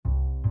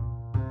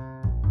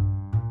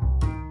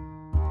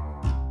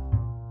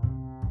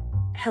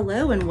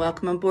Hello and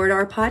welcome aboard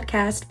our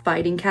podcast,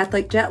 Fighting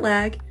Catholic Jet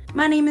Lag.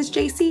 My name is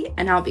JC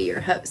and I'll be your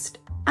host.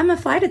 I'm a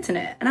flight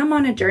attendant and I'm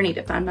on a journey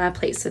to find my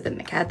place within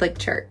the Catholic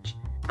Church.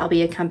 I'll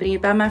be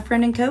accompanied by my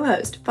friend and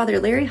co-host,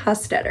 Father Larry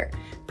Hostetter,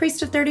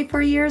 priest of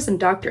 34 years and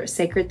doctor of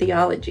sacred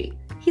theology.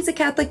 He's a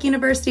Catholic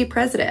University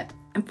president,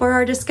 and for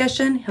our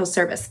discussion, he'll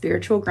serve as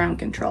spiritual ground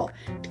control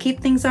to keep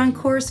things on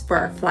course for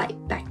our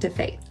flight back to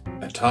faith.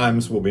 At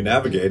times, we'll be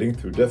navigating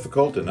through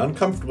difficult and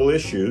uncomfortable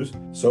issues,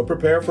 so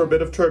prepare for a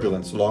bit of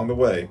turbulence along the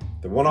way.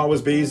 There won't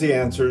always be easy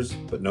answers,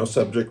 but no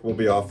subject will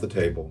be off the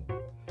table.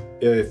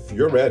 If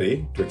you're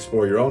ready to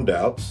explore your own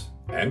doubts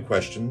and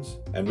questions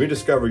and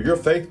rediscover your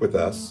faith with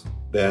us,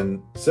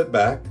 then sit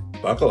back,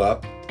 buckle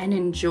up, and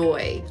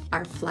enjoy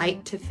our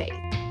flight to faith.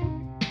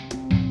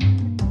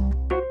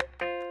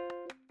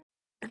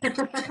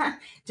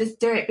 Just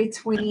do it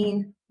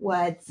between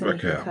words so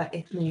Okay. we can cut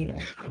if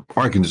needed.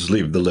 Or I can just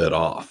leave the lid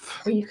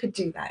off. Or you could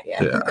do that,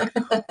 yeah. Yeah,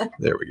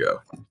 there we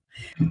go.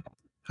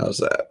 How's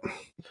that?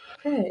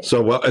 Good.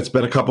 So, well, it's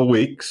been a couple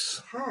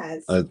weeks.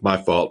 Has. It's my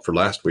fault for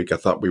last week. I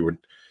thought we would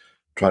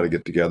try to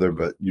get together,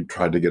 but you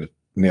tried to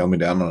nail me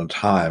down on a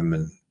time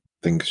and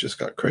things just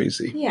got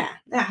crazy. Yeah,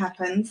 that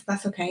happens.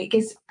 That's okay. It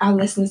gives our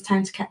listeners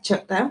time to catch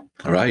up, though.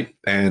 All right.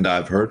 And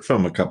I've heard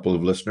from a couple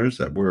of listeners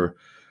that were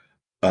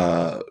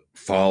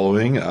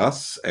following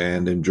us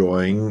and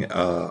enjoying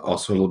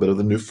also a little bit of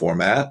the new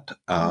format.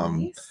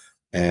 Nice.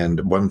 And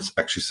one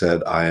actually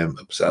said, I am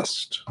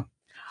obsessed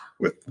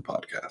with the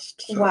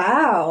podcast. So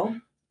Wow.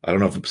 I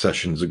don't know if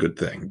obsession is a good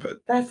thing,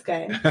 but That's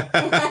good.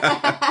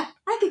 I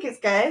think it's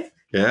good.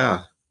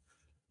 yeah.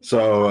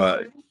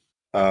 So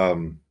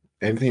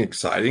anything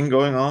exciting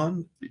going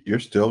on? You're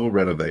still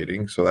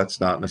renovating, so that's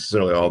not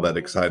necessarily all that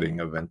exciting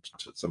event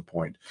at some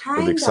point.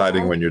 It's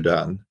exciting when you're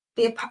done.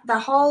 The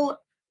whole,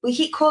 we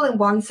keep calling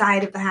one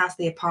side of the house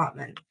the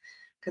apartment,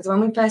 because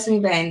when we first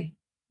move in,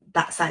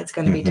 that side's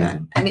going to be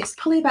done. And it's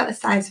probably about the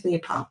size of the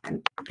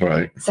apartment.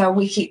 Right. So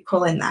we keep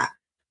calling that.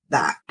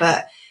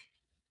 But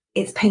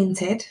it's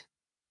painted.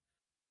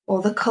 All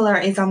the colour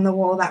is on the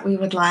wall that we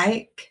would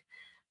like.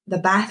 The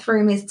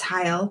bathroom is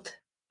tiled,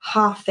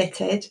 half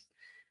fitted,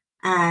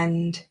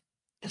 and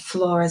the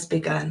floor has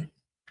begun.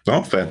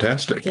 Oh,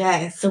 fantastic.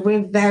 Yeah, so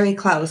we're very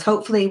close.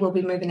 Hopefully we'll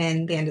be moving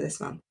in the end of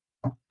this month.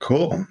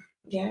 Cool.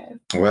 Yeah.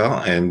 Well,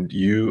 and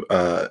you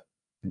do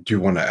you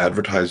want to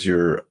advertise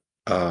your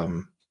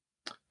young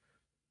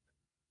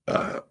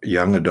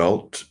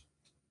adult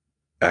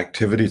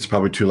activity? It's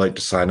probably too late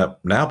to sign up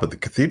now, but the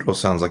cathedral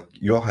sounds like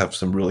you all have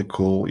some really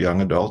cool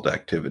young adult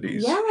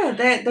activities. Yeah,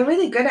 they're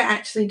really good at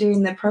actually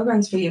doing the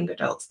programs for young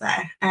adults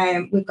there.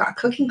 We've got a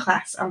cooking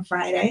class on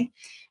Friday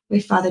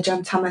with Father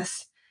John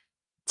Thomas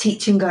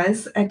teaching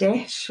us a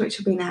dish, which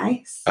will be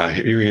nice. I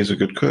hear he is a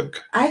good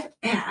cook. I've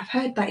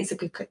heard that he's a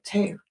good cook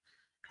too.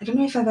 I don't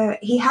know if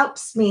he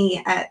helps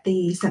me at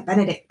the St.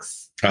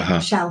 Benedict's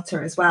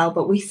shelter as well,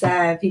 but we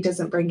serve, he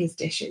doesn't bring his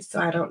dishes,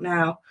 so I don't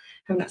know.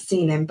 I've not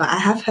seen him, but I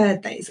have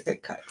heard that he's a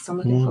good cook, so I'm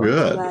looking forward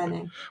to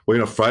learning.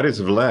 Well, Fridays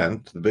of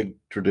Lent, the big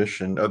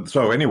tradition.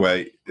 So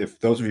anyway, if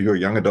those of you who are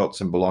young adults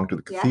and belong to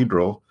the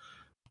cathedral,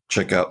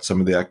 check out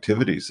some of the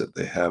activities that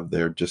they have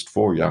there just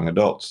for young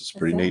adults. It's a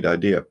pretty neat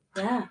idea.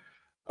 Yeah.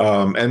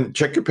 And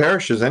check your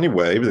parishes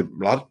anyway.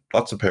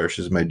 Lots of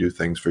parishes may do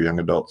things for young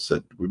adults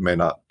that we may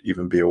not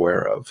even be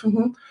aware of.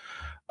 Mm-hmm.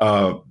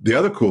 The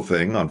other cool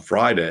thing on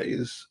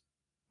Fridays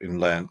in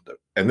Lent,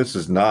 and this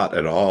is not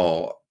at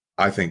all,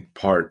 I think,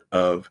 part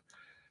of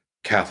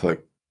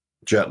Catholic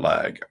jet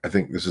lag. I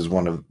think this is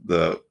one of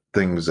the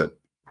things that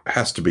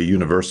has to be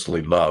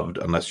universally loved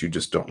unless you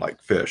just don't like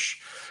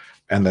fish.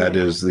 And that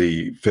is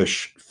the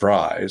fish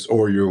fries,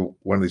 or you're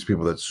one of these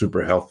people that's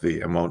super healthy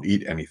and won't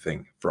eat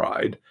anything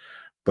fried.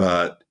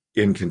 But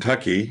in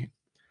Kentucky,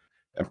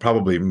 and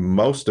probably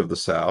most of the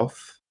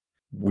South,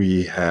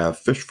 we have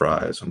fish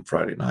fries on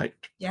Friday night.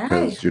 Yeah.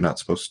 Because you're not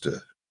supposed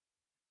to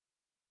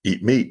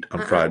eat meat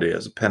on Friday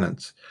as a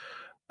penance.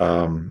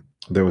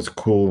 There was a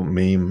cool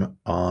meme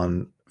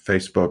on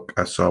Facebook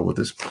I saw with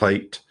this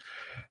plate,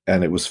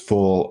 and it was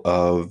full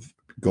of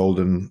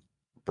golden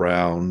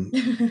brown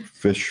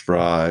fish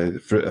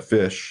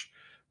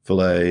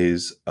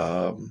fillets,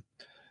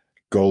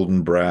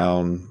 golden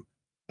brown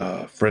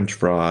French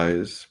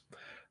fries,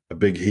 a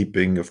big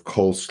heaping of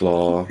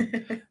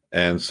coleslaw,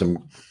 and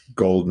some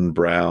golden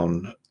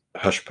brown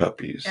hush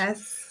puppies.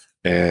 Yes.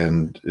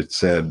 And it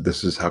said,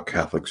 "This is how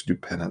Catholics do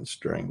penance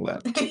during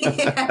Lent."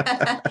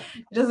 Yeah.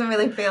 It doesn't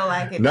really feel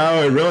like it.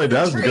 No, it really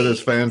doesn't, because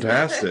it's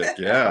fantastic.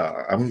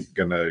 Yeah, I'm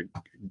going to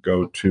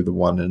go to the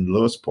one in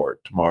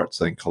Lewisport tomorrow at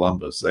St.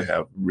 Columbus. They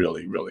have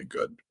really, really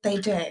good. They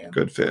do.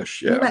 Good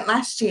fish, yeah. We went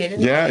last year,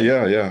 didn't we?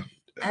 Yeah.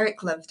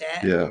 Eric loved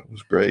it. Yeah, it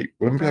was great.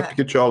 We're going to have to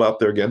get you all out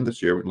there again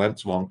this year.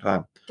 Lent's a long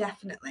time.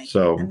 Definitely.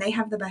 So, and they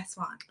have the best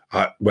one.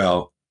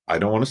 Well, I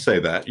don't want to say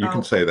that. You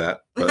can say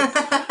that. But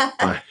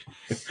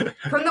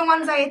from the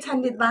ones I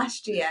attended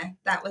last year,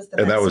 that was the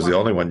best one. And that was the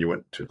only one you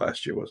went to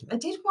last year, wasn't it? I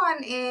did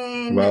one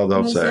in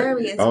don't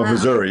Missouri say. as well.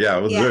 Missouri, yeah.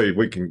 Missouri,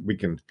 we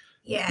can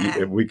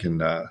Yeah. we can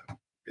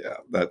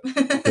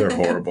that they're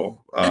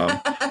horrible.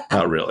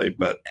 Not really,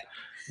 but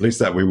least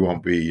that we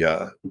won't be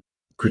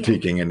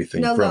critiquing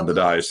anything No from the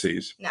locals.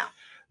 diocese. No.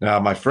 Now,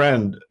 my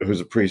friend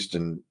who's a priest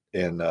in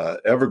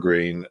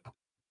Evergreen,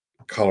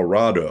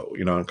 Colorado,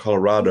 in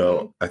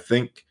Colorado, I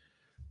think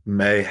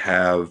may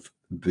have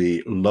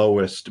the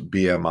lowest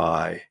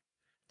BMI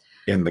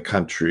in the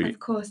country Of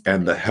course.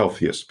 and the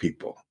healthiest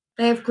people.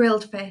 They have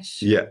grilled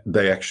fish. Yeah,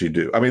 they actually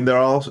do. I mean, they're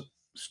all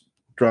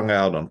strung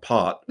out on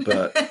pot,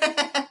 but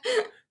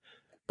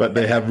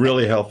they have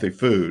really healthy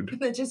food.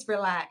 They're just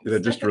relaxed. They're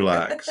just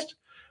relaxed.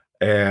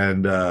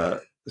 And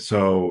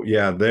so,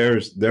 yeah,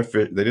 their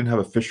fish, they didn't have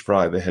a fish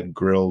fry. They had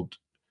grilled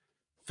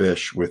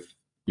fish with,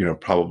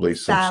 probably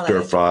some Salad.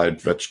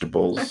 stir-fried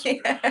vegetables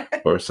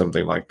or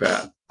something like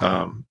that.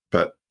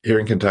 But here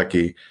in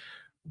Kentucky,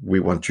 we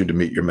want you to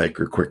meet your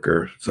maker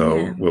quicker.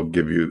 So we'll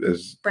give you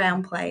this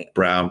brown plate,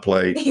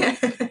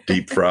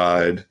 deep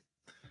fried,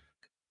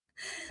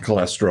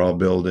 cholesterol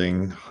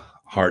building,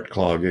 heart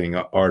clogging,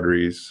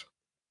 arteries.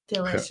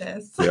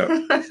 Delicious.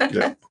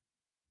 Yeah.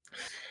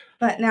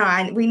 But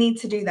no, we need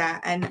to do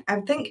that. And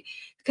I think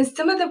because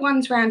some of the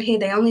ones around here,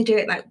 they only do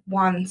it like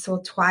once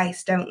or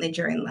twice, don't they,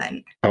 during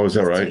Lent? Oh, is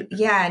that right?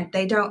 Yeah,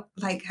 they don't,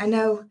 like, I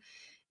know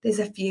there's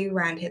a few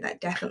around here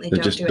that definitely they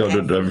don't just do don't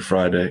it do it every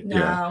Friday. No,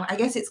 yeah. I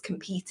guess it's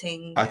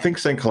competing. I think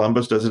St.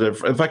 Columbus does it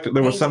in fact,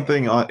 there was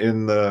something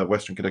in the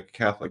Western Kentucky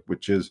Catholic,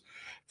 which is,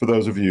 for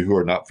those of you who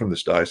are not from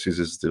this diocese,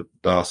 is the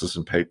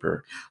diocesan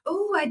paper.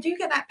 Oh, I do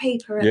get that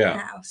paper at the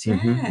house. Yeah.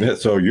 Mm-hmm. Yeah,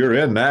 so you're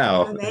in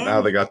now.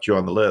 Now they got you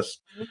on the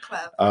list. I'm a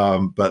club.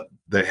 But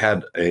they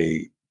had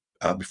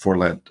before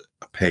Lent,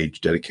 a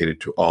page dedicated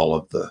to all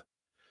of the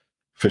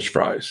fish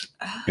fries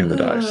in the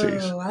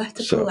diocese. Oh, I'll have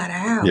to pull that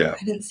out. Yeah.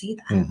 I didn't see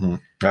that. Mm-hmm.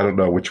 I don't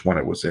know which one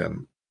it was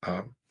in.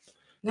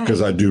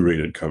 Because I do read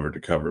it cover to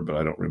cover, but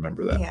I don't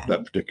remember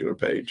that particular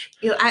page.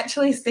 You'll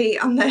actually see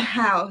on the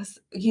house,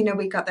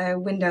 we got the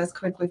windows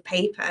covered with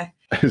paper.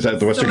 Is that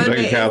the Western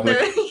Kentucky Catholic?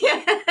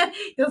 Yeah.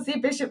 You'll see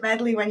Bishop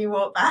Medley when you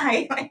walk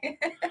by.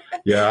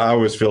 Yeah, I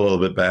always feel a little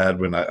bit bad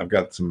when I've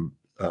got some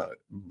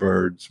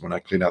birds when I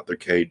clean out their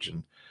cage,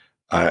 and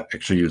I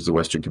actually use the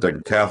Western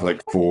Kentucky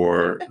Catholic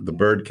for the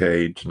bird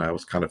cage, and I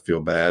always kind of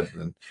feel bad.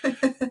 And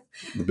the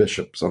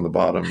bishop's on the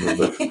bottom of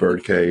the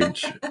bird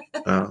cage.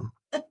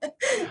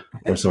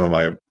 Or some of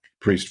my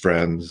priest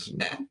friends.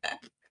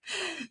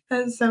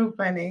 That's so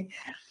funny.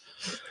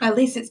 At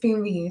least it's being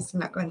reused. I'm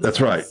not going to.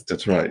 That's right.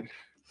 That's right.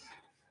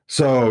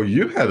 So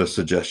you had a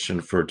suggestion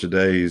for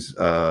today's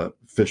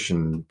fish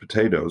and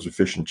potatoes or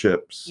fish and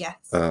chips. Yes.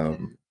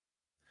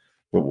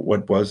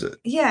 What was it?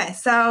 Yeah.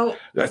 So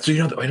wait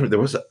a minute.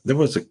 There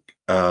was a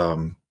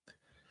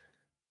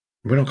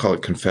we don't call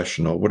it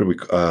confessional. What do we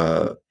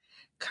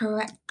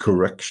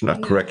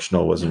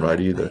correctional wasn't right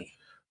either.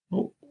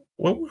 Well,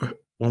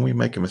 when we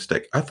make a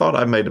mistake, I thought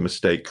I made a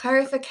mistake.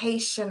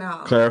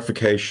 Clarificational.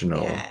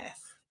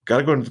 Yes. Got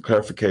to go into the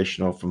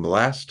clarificational from the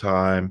last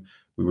time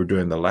we were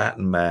doing the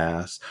Latin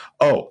Mass.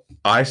 Oh,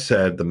 I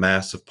said the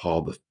Mass of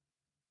Paul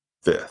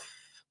V.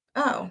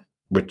 Oh.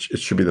 Which it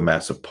should be the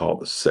Mass of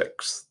Paul VI.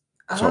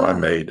 So I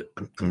made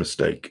a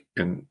mistake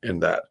in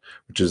that,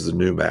 which is the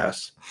new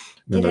Mass.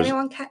 Did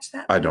anyone catch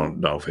that? I don't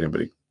know if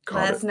anybody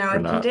caught it. Let us know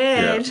if you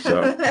did.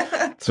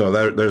 Yeah,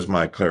 so there's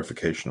my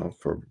clarificational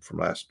from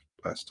last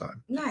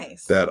time.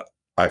 Nice. That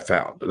I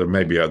found. There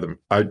may be other.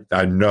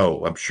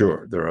 I'm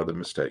sure there are other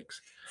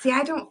mistakes. See,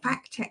 I don't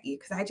fact check you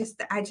because I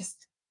just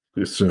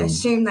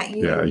assume that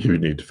you. Yeah, you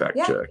need to fact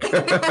check.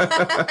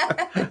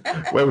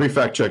 When we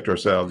fact checked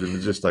ourselves, and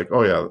it's just like,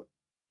 oh yeah,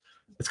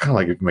 it's kind of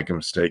like if you make a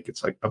mistake,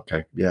 it's like,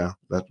 okay, yeah,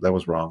 that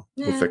was wrong.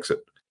 Yeah. We'll fix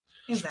it.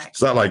 Exactly.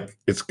 It's not like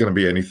it's going to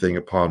be anything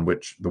upon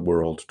which the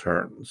world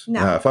turns.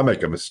 No. Now, if I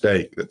make a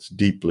mistake that's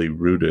deeply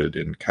rooted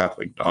in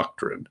Catholic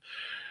doctrine,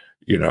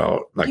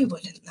 like you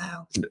wouldn't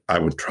know. I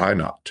would try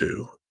not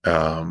to,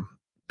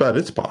 but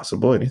it's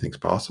possible. Anything's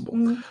possible.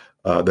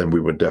 Mm-hmm. Then we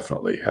would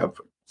definitely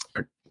have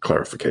a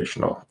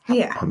clarificational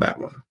on that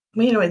one.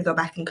 We can always go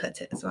back and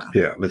cut it as well.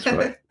 Yeah, that's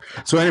right.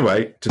 So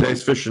anyway,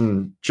 today's fish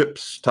and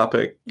chips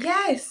topic.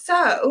 Yeah,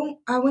 so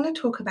I want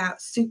to talk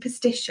about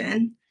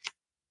superstition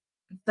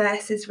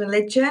versus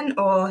religion,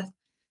 or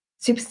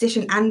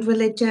superstition and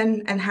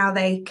religion, and how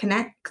they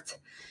connect.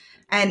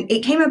 And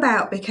it came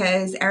about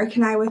because Eric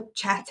and I were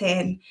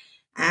chatting,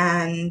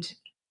 and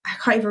I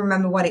can't even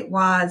remember what it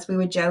was. We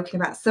were joking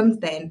about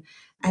something,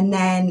 and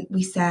then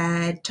we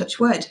said touch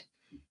wood.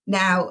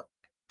 Now,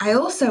 I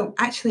also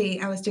I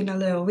was doing a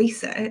little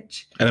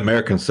research. And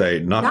Americans say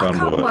knock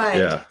on wood.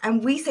 Yeah.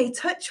 And we say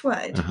touch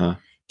wood. Uh-huh.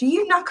 Do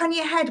you knock on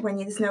your head when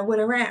there's no wood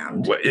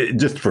around? Well,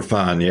 just for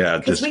fun, yeah.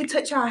 Because we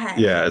touch our head.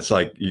 Yeah, it's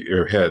like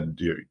your head,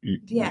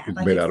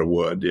 it's made out of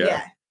wood.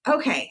 Yeah.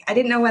 Okay. I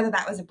didn't know whether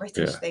that was a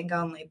British thing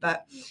only,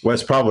 but. Well,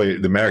 it's probably,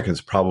 the Americans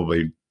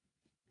probably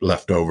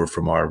left over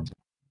from our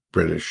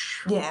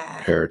British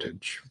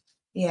heritage.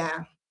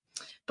 Yeah.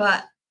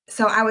 But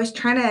so I was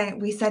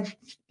we said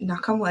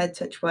knock on wood,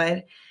 touch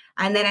wood.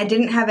 And then I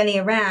didn't have any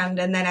around.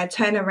 And then I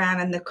turned around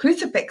and the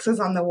crucifix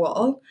was on the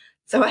wall.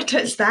 So I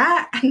touched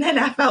that. And then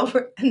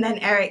and then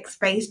Eric's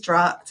face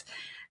dropped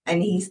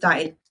and he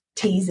started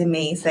teasing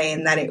me,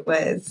 saying that it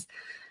was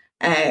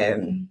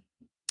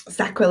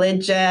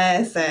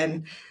sacrilegious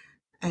and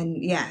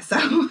yeah, so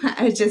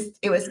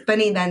it was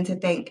funny then to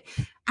think,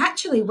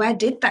 actually, where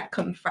did that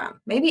come from?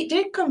 Maybe it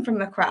did come from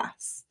the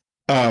cross.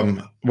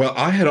 Well,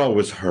 I had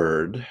always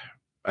heard,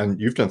 and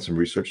you've done some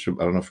research, I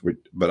don't know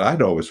but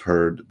I'd always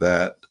heard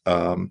that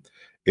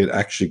it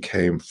actually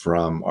came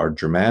from our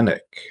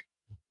Germanic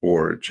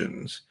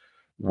origins,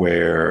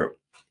 where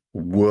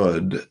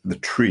wood, the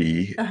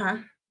tree,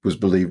 was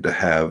believed to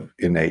have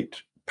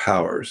innate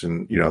powers.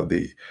 And,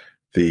 and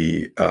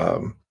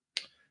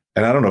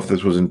I don't know if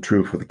this wasn't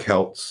true for the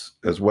Celts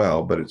as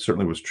well, but it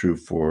certainly was true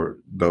for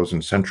those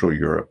in Central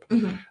Europe,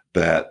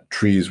 that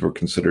trees were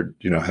considered,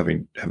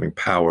 having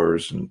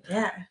powers. And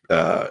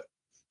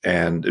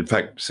in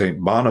fact, Saint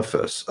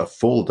Boniface of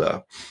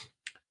Fulda,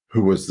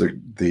 who was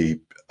the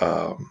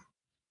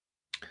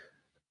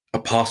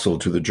apostle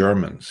to the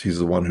Germans, he's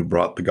the one who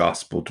brought the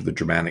gospel to the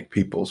Germanic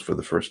peoples for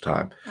the first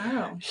time.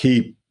 Oh.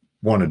 He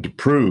wanted to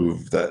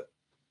prove that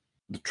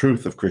the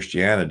truth of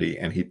Christianity,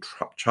 and he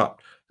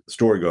chopped. The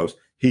story goes,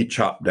 he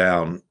chopped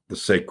down the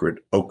sacred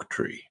oak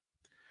tree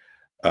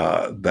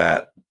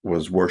that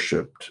was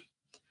worshipped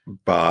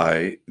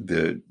by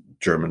the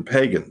German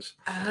pagans.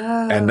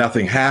 Oh. And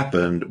nothing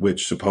happened,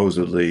 which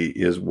supposedly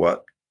is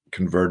what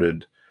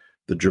converted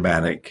the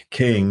Germanic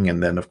king.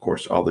 And then, of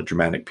course, all the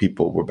Germanic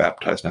people were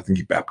baptized. And I think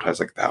he baptized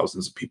like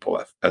thousands of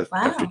people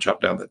after he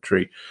chopped down that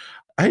tree.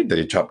 I hate that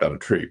he chopped down a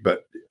tree,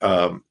 but,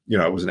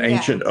 it was an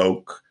ancient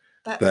oak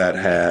that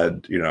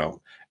had,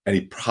 and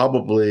he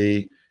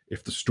probably,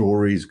 if the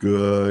story's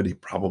good, he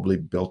probably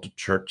built a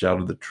church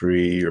out of the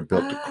tree or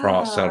built a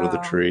cross out of the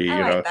tree.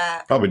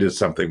 Probably did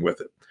something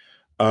with it.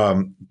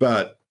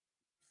 But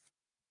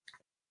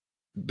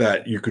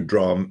that you could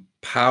draw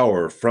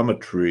power from a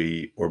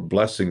tree or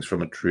blessings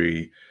from a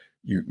tree,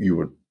 you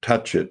would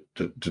touch it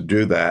to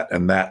do that.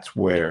 And that's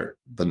where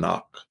the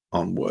knock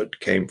on wood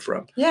came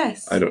from.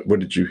 Yes. What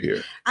did you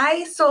hear?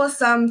 I saw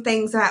some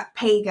things about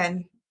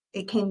pagan.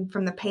 It came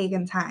from the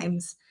pagan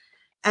times.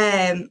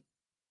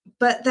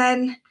 But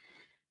then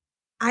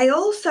I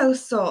also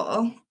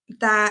saw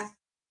that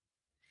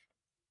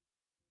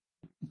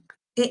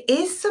it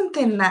is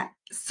something that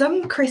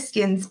some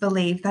Christians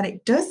believe that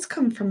it does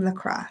come from the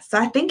cross. So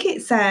I think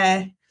it's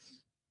there's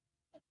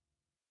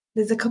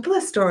a couple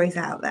of stories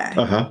out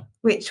there,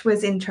 which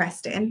was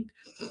interesting.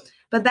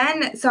 But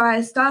then, so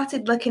I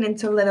started looking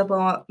into a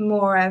little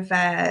more of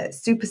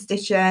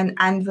superstition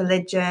and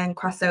religion,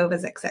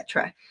 crossovers,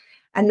 etc.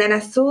 And then I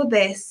saw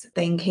this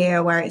thing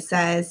here where it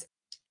says,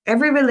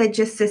 every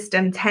religious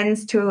system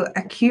tends to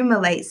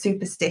accumulate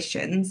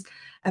superstitions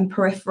and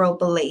peripheral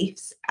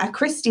beliefs. A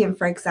Christian,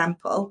 for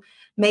example,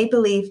 may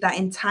believe that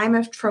in time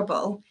of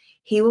trouble,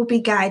 he will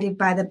be guided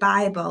by the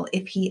Bible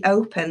if he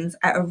opens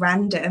at a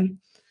random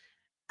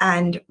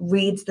and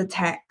reads the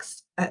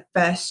text that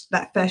first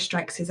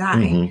strikes his eye.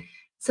 Mm-hmm.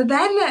 So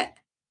then,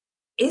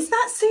 is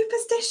that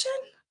superstition?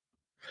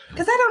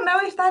 Because I don't know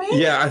if that is.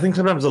 Yeah, I think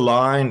sometimes the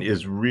line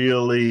is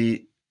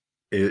really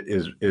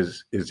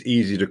is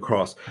easy to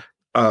cross.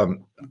 I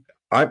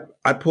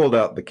pulled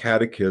out the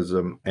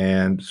Catechism,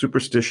 and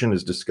superstition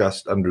is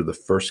discussed under the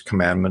first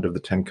commandment of the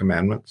Ten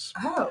Commandments.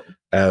 Oh.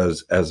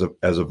 As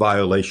a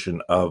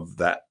violation of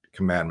that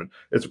commandment.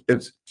 It's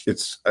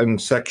in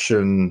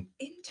section.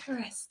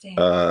 Interesting.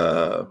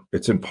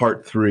 It's in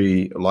part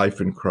 3,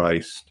 Life in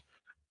Christ,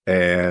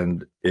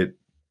 and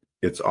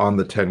it's on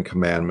the 10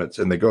 Commandments,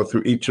 and they go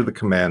through each of the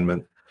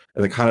commandments,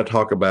 and they kind of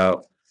talk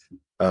about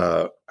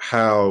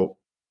how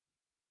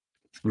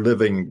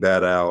living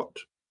that out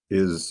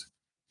is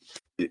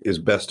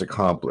best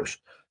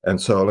accomplished. And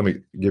so let me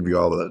give you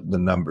all the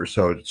numbers.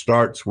 So it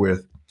starts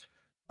with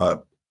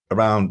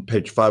around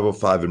page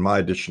 505 in my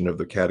edition of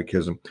the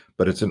Catechism,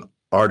 but it's in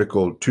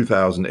article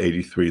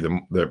 2083,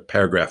 the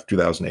paragraph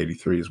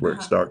 2083 is where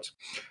it starts.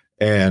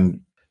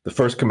 And the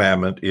first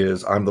commandment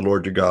is, I'm the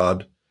Lord your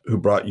God, who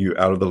brought you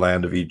out of the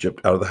land of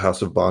Egypt, out of the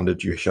house of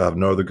bondage. You shall have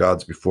no other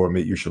gods before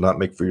me. You shall not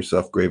make for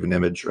yourself graven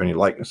image or any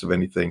likeness of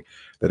anything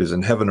that is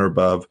in heaven or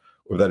above,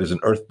 or that is in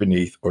earth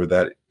beneath, or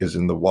that is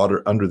in the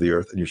water under the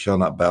earth, and you shall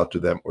not bow to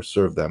them or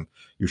serve them.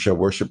 You shall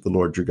worship the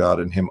Lord your God,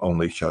 and him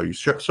only shall you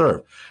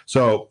serve.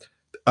 So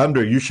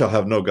under you shall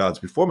have no gods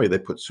before me, they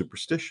put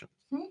superstition.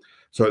 Mm-hmm.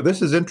 So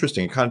this is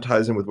interesting. It kind of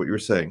ties in with what you were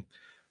saying.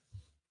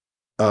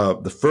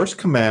 The first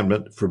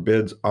commandment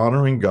forbids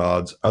honoring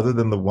gods other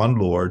than the one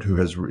Lord who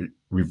has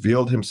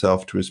revealed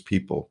himself to his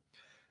people.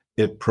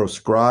 It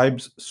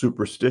proscribes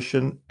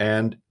superstition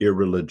and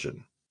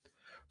irreligion.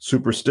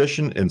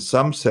 Superstition, in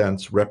some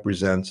sense,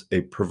 represents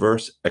a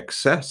perverse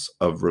excess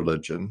of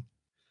religion.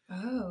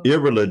 Oh.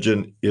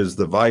 Irreligion is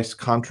the vice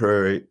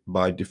contrary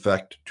by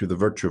defect to the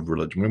virtue of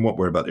religion. We won't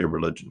worry about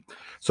irreligion.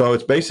 So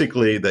it's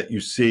basically that you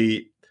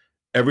see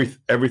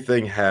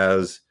everything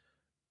has,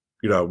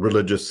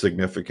 religious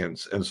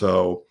significance. And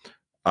so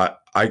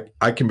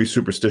I can be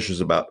superstitious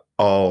about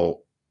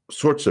all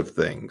sorts of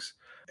things.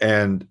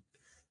 And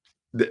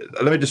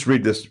let me just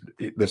read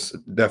this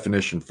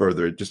definition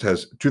further. It just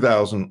has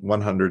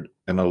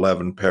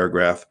 2,111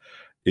 paragraph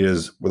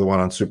is the one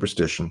on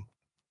superstition.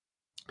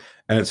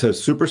 And it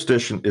says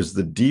superstition is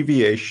the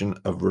deviation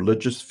of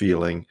religious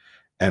feeling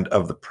and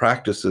of the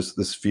practices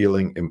this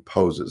feeling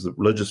imposes. The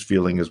religious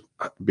feeling is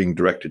being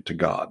directed to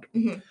God.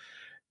 Mm-hmm.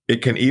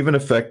 It can even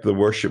affect the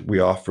worship we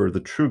offer the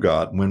true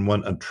God when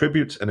one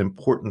attributes an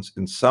importance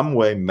in some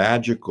way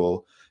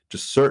magical to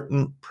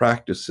certain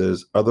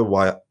practices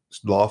otherwise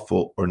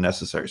lawful or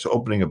necessary. So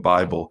opening a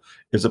Bible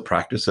is a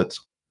practice that's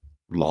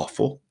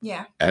lawful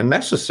and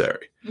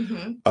necessary.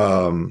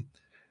 Mm-hmm.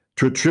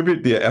 To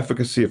attribute the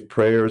efficacy of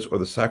prayers or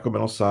the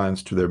sacramental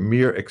signs to their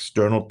mere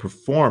external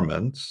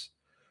performance,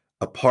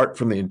 apart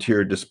from the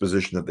interior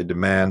disposition that they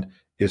demand,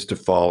 is to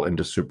fall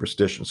into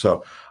superstition.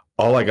 So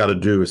all I got to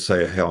do is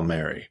say a Hail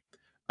Mary.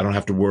 I don't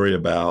have to worry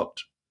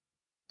about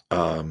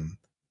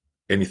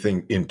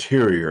anything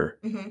interior,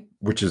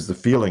 which is the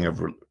feeling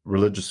of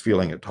religious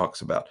feeling it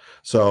talks about.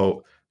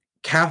 So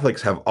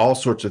Catholics have all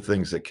sorts of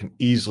things that can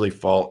easily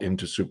fall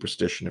into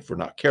superstition if we're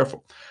not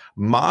careful.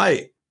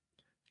 My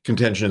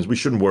contention is we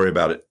shouldn't worry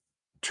about it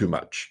too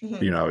much.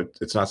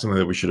 It's not something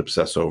that we should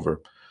obsess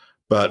over.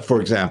 But for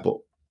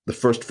example, the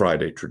First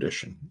Friday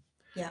tradition.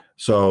 Yeah.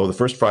 So the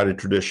First Friday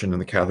tradition in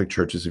the Catholic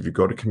Church is if you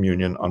go to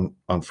communion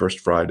on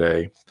First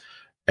Friday,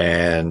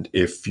 and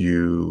if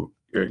you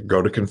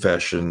go to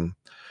confession,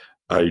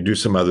 you do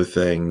some other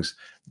things,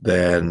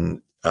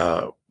 then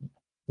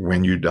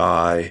when you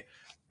die,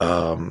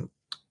 I'm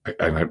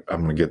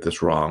going to get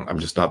this wrong. I'm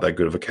just not that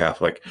good of a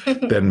Catholic.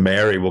 Then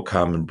Mary will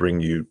come and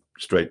bring you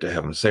straight to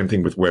heaven. Same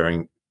thing with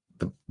wearing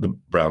the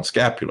brown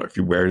scapular. If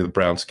you wear the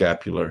brown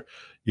scapular,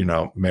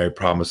 Mary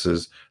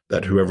promises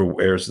that whoever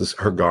wears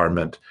her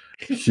garment,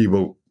 she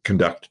will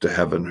conduct to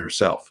heaven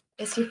herself.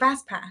 It's your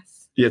fast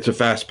pass. Yeah, it's a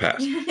fast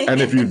pass.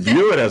 And if you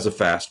view it as a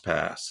fast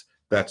pass,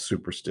 that's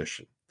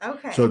superstition.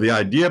 Okay. So the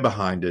idea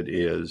behind it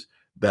is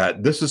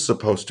that this is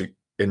supposed to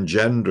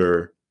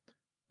engender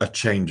a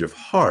change of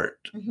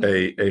heart,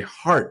 a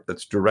heart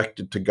that's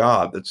directed to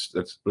God,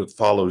 that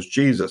follows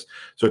Jesus.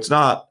 So it's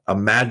not a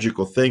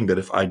magical thing that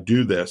if I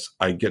do this,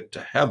 I get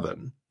to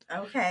heaven.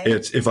 Okay.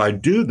 It's if I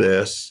do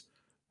this,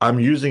 I'm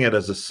using it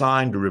as a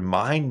sign to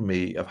remind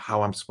me of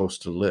how I'm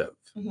supposed to live.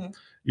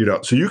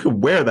 So you can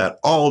wear that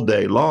all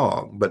day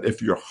long, but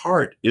if your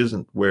heart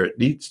isn't where it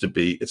needs to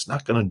be, it's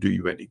not going to do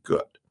you any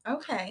good.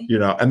 Okay.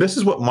 And this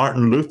is what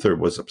Martin Luther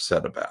was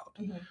upset about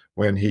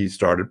when he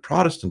started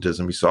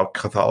Protestantism. He saw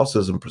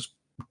Catholicism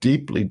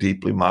deeply,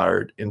 deeply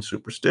mired in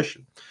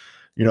superstition.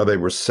 They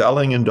were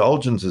selling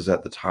indulgences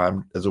at the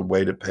time as a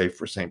way to pay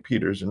for St.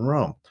 Peter's in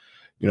Rome.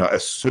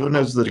 As soon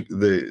as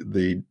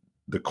the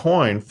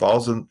coin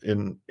falls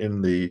in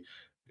the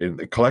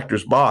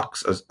collector's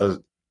box,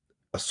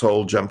 a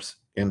soul jumps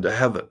into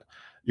heaven.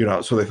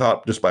 So they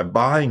thought, just by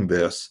buying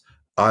this,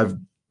 I've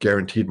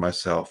guaranteed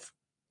myself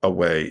a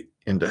way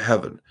into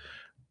heaven.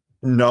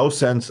 No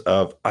sense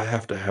of I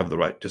have to have the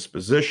right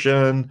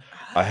disposition,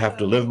 I have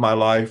to live my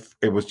life.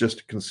 It was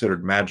just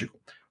considered magical.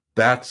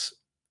 That's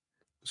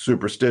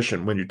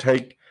superstition. When you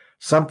take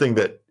something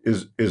that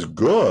is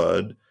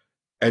good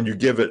and you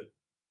give it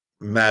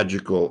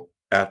magical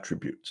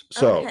attributes.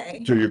 So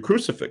to your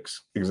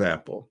crucifix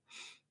example,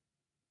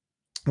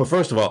 well,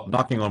 first of all,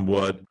 knocking on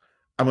wood,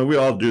 I mean, we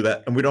all do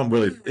that, and we don't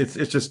really, it's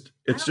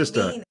just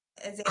a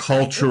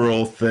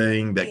cultural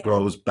thing that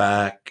goes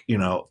back,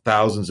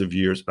 thousands of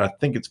years. And I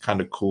think it's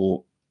kind of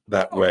cool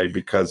that way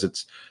because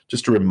it's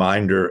just a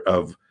reminder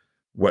of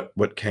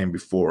what came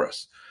before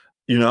us.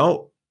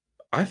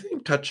 I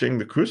think touching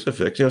the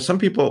crucifix, some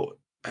people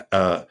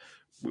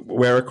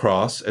wear a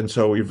cross, and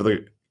so if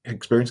they're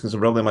experiencing some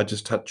problem, they might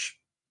just touch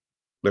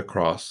the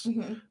cross.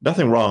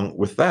 Nothing wrong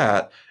with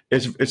that.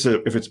 If it's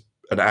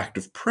an act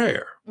of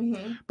prayer.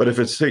 But if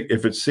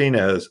it's seen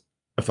as,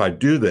 if I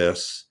do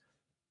this,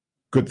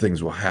 good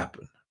things will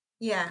happen.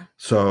 Yeah.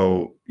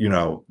 So,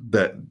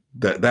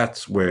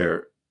 that's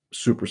where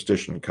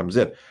superstition comes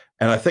in.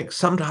 And I think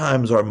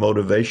sometimes our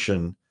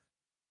motivation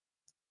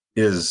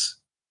is,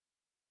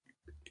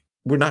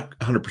 we're not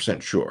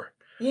 100% sure.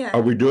 Yeah.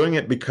 Are we doing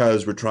it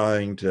because we're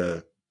trying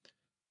to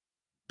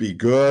be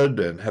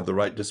good and have the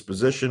right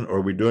disposition, or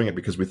are we doing it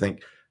because we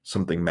think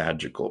something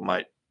magical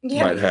might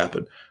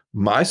happen?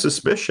 My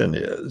suspicion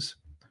is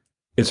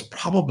it's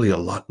probably a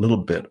little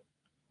bit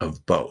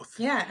of both.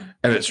 Yeah.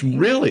 And it's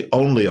really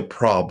only a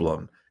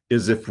problem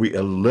is if we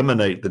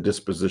eliminate the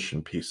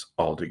disposition piece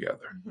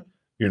altogether.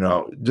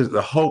 Just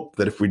the hope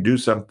that if we do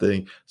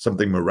something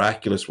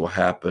miraculous will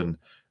happen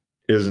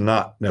is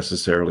not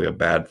necessarily a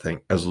bad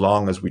thing, as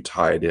long as we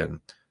tie it in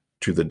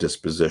to the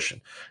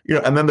disposition.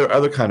 And then there are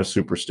other kind of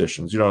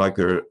superstitions, like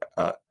there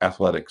are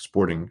athletic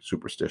sporting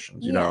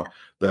superstitions.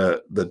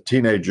 The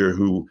teenager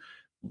who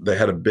they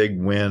had a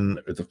big win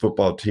at the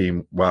football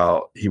team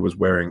while he was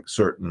wearing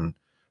certain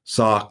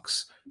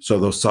socks. So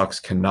those socks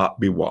cannot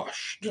be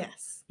washed.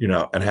 Yes.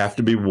 And have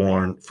to be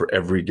worn for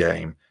every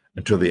game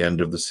until the end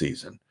of the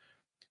season.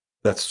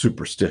 That's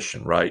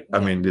superstition, right? Yeah. I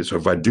mean, so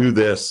if I do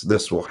this,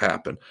 this will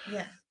happen.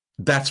 Yeah.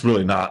 That's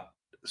really not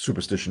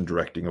superstition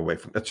directing away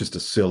from, that's just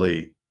a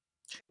silly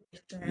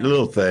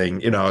little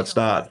thing. It's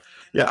not,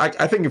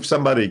 I think if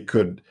somebody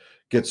could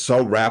get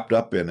so wrapped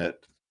up in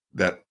it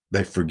that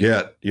they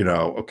forget,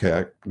 okay,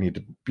 I need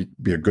to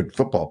be a good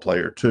football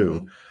player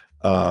too.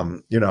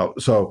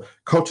 So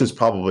coaches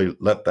probably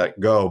let that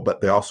go,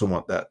 but they also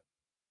want that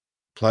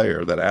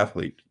player, that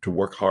athlete, to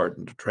work hard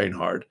and to train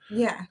hard.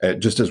 Yeah.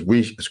 Just as we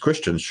as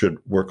Christians should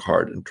work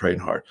hard and train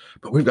hard.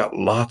 But we've got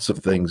lots of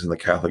things in the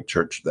Catholic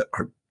Church that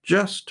are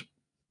just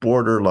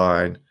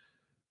borderline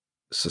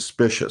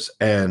suspicious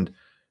and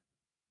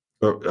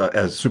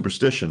as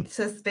superstition.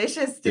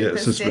 Suspicious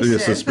superstition.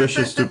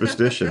 Suspicious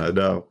superstition, I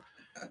know.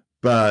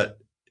 But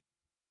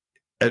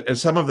and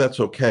some of that's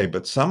okay,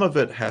 but some of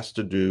it has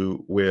to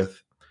do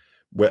with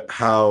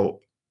how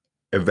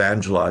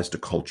evangelized a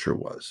culture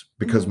was,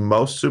 because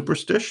most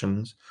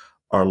superstitions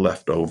are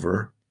left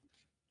over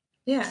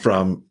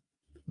from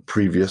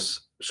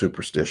previous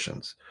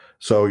superstitions.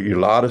 So a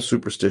lot of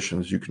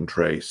superstitions you can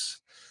trace,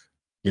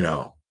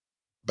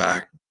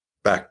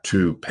 back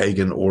to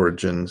pagan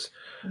origins.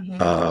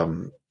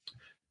 The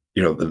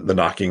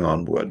knocking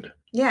on wood.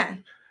 Yeah.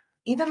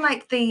 Even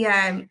like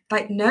the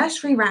like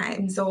nursery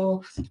rhymes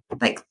or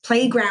like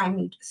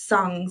playground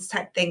songs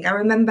type thing. I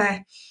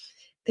remember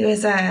there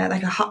was a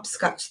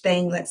hopscotch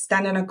thing, like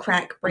stand on a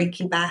crack, break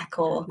your back,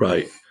 or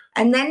right.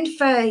 And then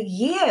for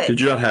years,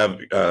 did you not have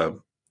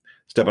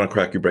step on a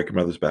crack, you break your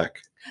mother's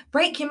back?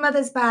 Break your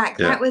mother's back.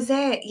 Yeah. That was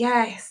it.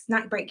 Yes,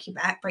 not break your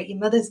back, break your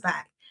mother's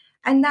back.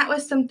 And that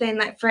was something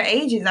like for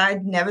ages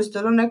I'd never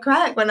stood on a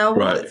crack when I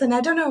was, and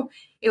I don't know,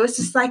 it was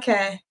just like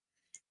a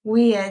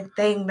weird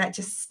thing that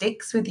just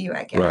sticks with you,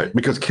 I guess. Right,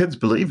 because kids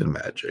believe in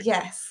magic.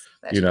 Yes.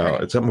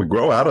 It's something we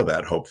grow out of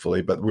that,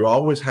 hopefully, but we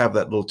always have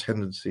that little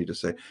tendency to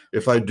say,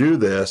 if I do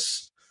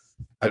this,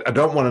 I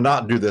don't want to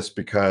not do this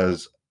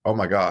because, oh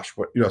my gosh,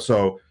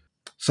 so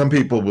some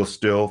people will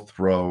still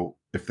throw,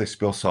 if they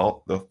spill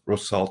salt, they'll throw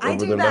salt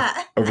over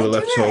the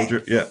left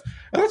soldier. Yeah.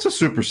 And that's a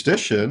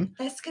superstition.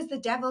 That's because the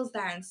devil's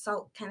there and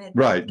salt kind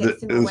of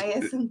gets him away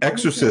or something.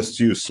 Exorcists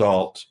use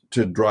salt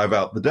to drive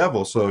out the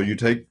devil. So you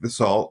take the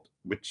salt,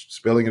 which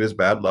spilling it is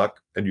bad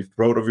luck, and you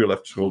throw it over your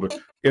left shoulder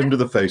into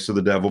the face of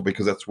the devil,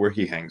 because that's where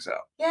he hangs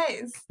out.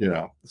 Yes.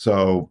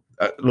 So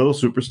a little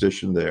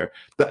superstition there.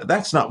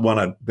 That's not one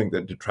I think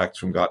that detracts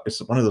from God.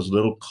 It's one of those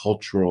little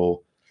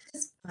cultural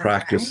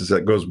practices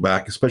that goes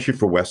back, especially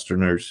for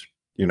Westerners.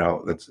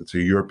 It's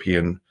a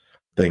European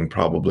thing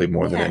probably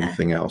more than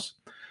anything else.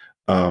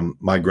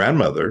 My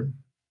grandmother,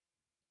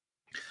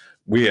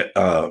 we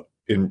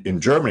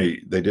in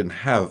Germany, they didn't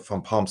have,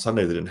 on Palm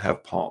Sunday, they didn't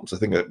have palms. I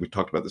think that we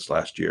talked about this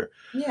last year.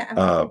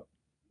 Yeah.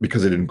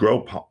 Because they didn't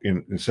grow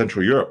in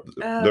Central Europe.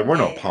 There were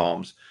no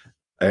palms.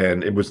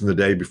 And it was in the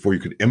day before you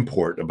could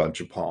import a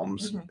bunch of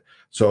palms. Mm-hmm.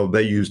 So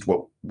they used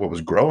what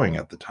was growing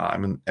at the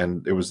time,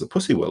 and it was the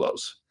pussy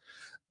willows.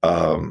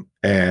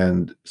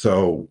 And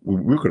so we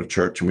would go to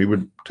church and we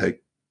would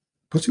take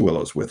pussy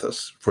willows with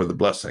us for the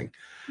blessing.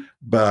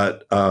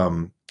 But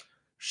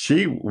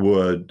she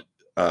would,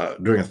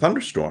 during a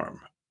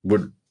thunderstorm,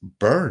 would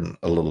burn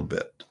a little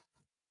bit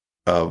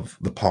of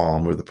the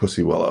palm or the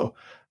pussy willow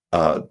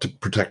to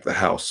protect the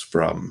house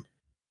from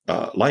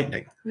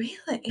lightning.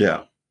 Really?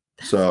 Yeah.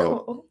 That's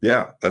cool.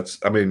 Yeah,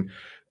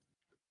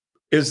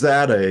 is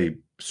that a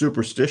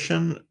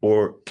superstition,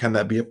 or can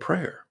that be a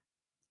prayer?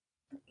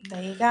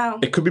 There you go.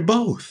 It could be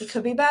both.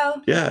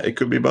 Yeah, it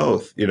could be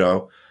both.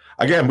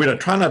 Again, we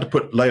try not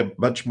to lay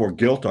much more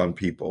guilt on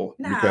people,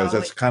 because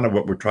that's kind of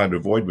what we're trying to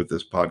avoid with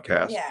this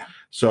podcast. Yeah.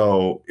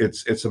 So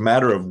it's a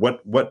matter of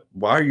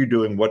why are you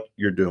doing what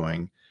you're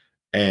doing,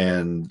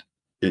 and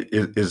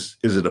is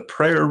it a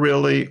prayer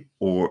really,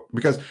 or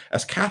because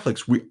as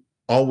Catholics we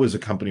always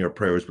accompany our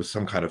prayers with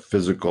some kind of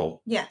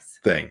physical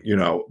thing,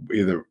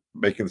 either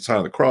making the sign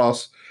of the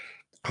cross,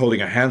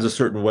 holding our hands a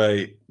certain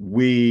way.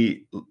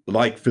 We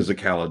like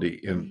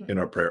physicality in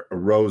our prayer, a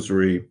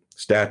rosary,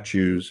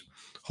 statues,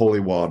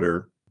 holy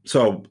water.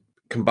 So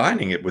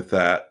combining it with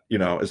that,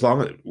 as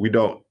long as we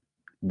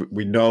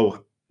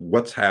know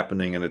what's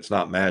happening and it's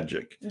not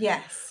magic.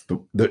 Yes.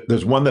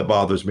 There's one that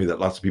bothers me that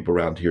lots of people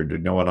around here do.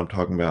 You know what I'm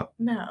talking about?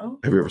 No.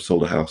 Have you ever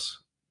sold a house?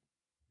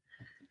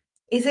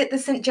 Is it the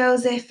St.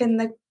 Joseph in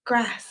the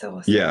grass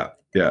or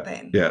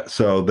something? Yeah.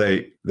 So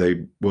they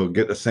will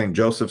get a St.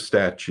 Joseph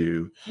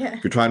statue. Yeah.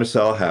 If you're trying to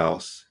sell a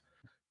house,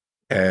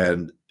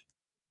 and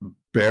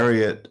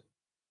bury it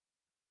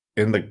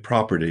in the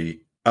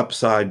property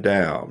upside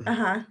down.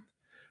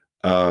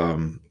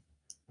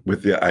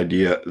 With the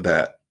idea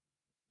that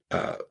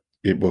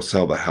it will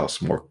sell the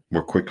house more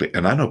quickly.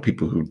 And I know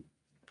people who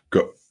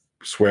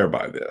swear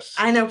by this.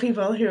 I know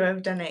people who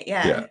have done it.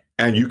 Yeah.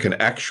 And you can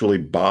actually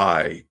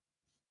buy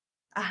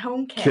a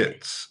home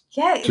kits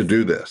to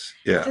do this.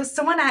 Yeah. So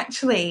someone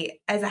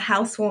actually, as a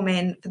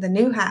housewarming for the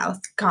new house,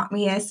 got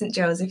me a St.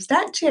 Joseph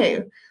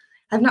statue.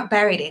 I've not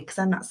buried it because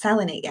I'm not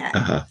selling it yet.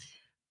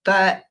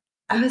 But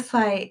I was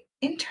like,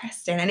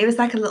 interesting. And it was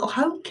like a little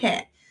home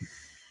kit.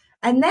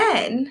 And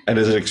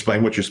does it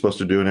explain what you're supposed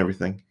to do and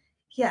everything?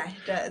 Yeah,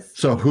 it does.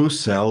 So who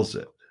sells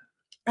it?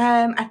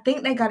 I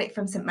think they got it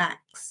from St.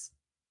 Max.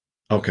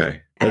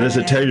 Okay. And does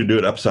it tell you to do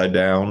it upside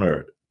down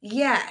or?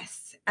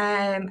 Yes.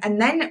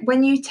 And then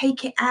when you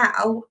take it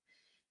out,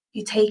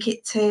 you take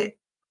it to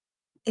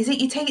Is it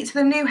you take it to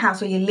the new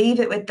house or you leave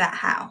it with that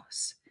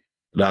house?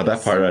 Now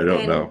that part I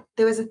don't know.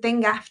 There was a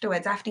thing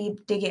afterwards, after you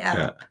dig it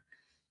up,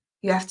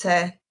 you have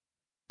to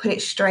put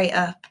it straight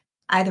up,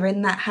 either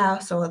in that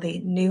house or the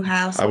new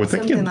house. I would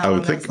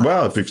think,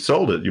 well, if you've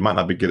sold it, you might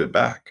not be get it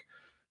back.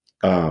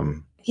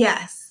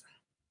 Yes.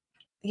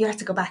 You have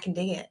to go back and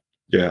dig it.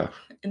 Yeah.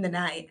 In the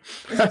night.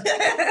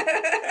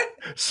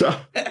 So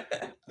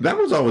that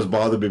was always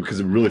bothered me because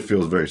it really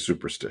feels very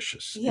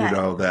superstitious. Yeah. You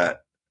know,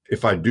 that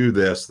if I do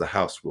this, the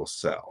house will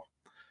sell.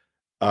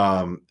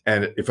 And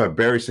if I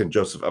bury St.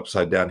 Joseph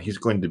upside down, he's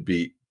going to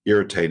be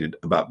irritated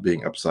about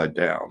being upside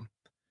down.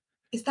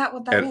 Is that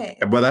what that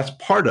is? Well, that's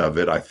part of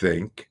it, I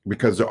think,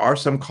 because there are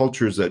some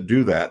cultures that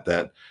do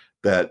that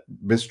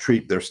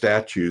mistreat their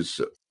statues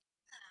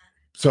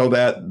so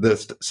that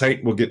the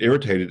saint will get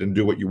irritated and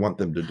do what you want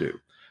them to do.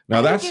 Now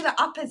I would do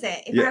the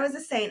opposite. If I was a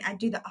saint, I'd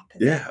do the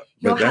opposite. Yeah,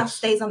 your house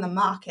stays on the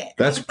market.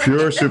 That's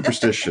pure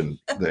superstition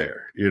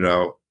there, you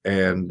know.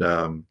 And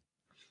how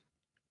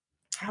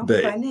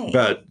funny.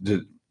 But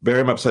to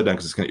bury him upside down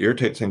because it's going to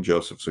irritate St.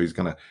 Joseph, so he's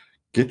going to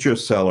get you a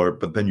cellar,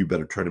 but then you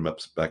better turn him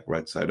back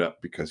right side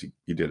up because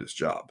he did his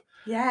job.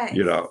 Yeah,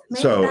 you know.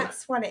 Maybe so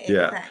that's what it is.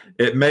 Yeah, then.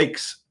 It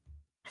makes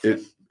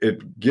it.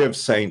 It gives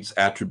saints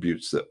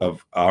attributes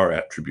of our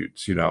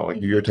attributes, you know,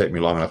 like you irritate me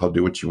long enough, I'll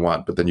do what you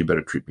want, but then you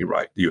better treat me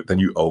right. Then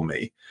you owe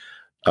me.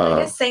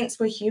 I guess saints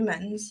were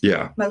humans.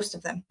 Yeah. Most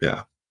of them.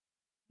 Yeah.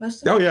 Most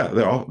of them. Oh yeah,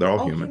 they're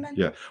all human.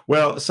 Yeah.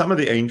 Well, some of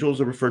the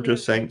angels are referred to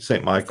as saints,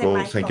 Saint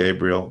Michael, Saint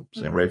Gabriel,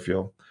 Saint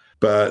Raphael.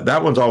 But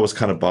that one's always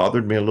kind of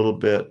bothered me a little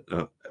bit.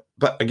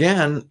 But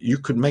again, you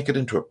could make it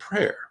into a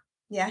prayer.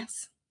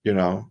 Yes. You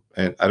know,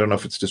 and I don't know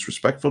if it's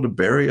disrespectful to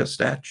bury a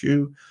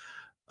statue.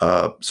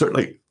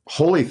 Certainly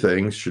holy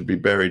things should be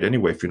buried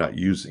anyway if you're not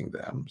using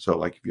them. So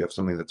like if you have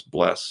something that's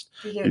blessed,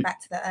 you give it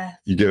back to the earth.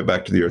 You give it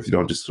back to the earth. You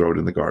don't just throw it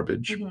in the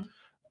garbage.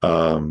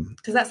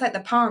 Because that's like the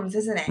palms,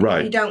 isn't it?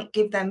 Right. You don't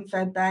give them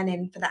for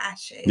burning for the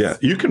ashes. Yeah,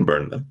 you can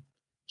burn them.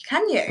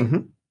 Can you? Mm-hmm.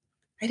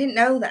 I didn't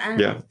know that.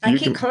 Yeah, I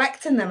keep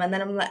collecting them and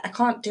then I'm like, I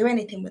can't do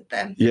anything with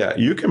them. Yeah,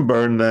 you can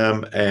burn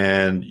them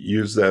and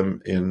use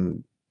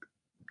them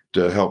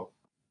to help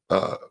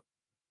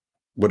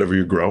whatever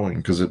you're growing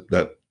because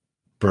that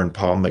burned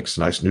palm makes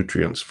nice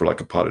nutrients for like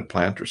a potted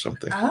plant or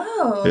something.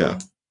 Oh. Yeah.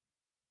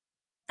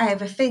 I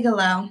have a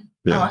figalo.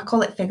 Yeah. Oh, I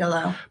call it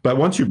figalo. But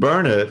once you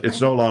burn it,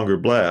 it's no longer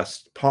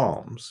blessed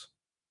palms.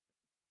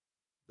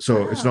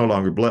 So it's no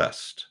longer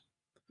blessed.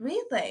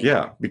 Really?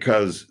 Yeah,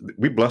 because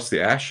we bless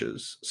the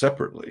ashes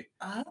separately.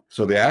 Oh.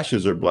 So the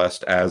ashes are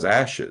blessed as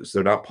ashes.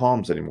 They're not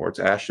palms anymore. It's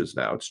ashes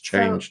now. It's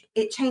changed.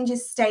 So it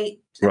changes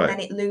state and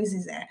then it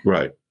loses it.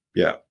 Right.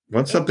 Yeah.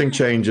 Once something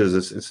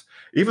changes, it's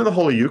even the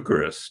Holy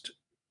Eucharist.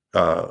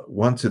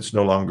 Once it's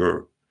no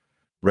longer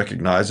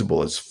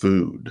recognizable as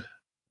food,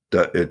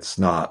 it's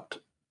not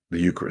the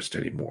Eucharist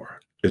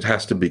anymore. It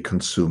has to be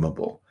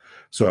consumable.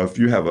 So if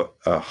you have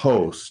a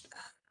host,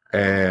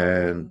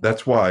 and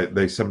that's why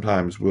they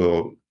sometimes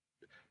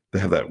they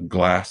have that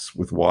glass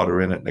with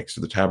water in it next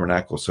to the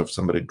tabernacle. So if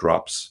somebody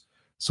drops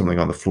something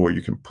on the floor,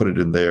 you can put it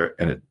in there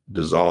and it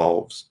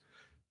dissolves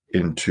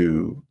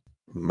into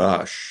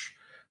mush.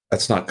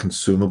 That's not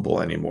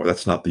consumable anymore.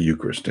 That's not the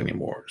Eucharist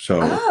anymore.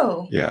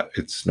 So yeah,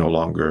 it's no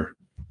longer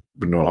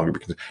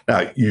because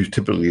now you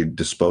typically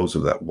dispose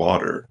of that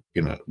water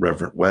in a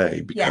reverent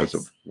way because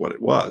of what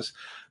it was.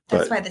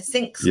 That's why the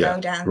sinks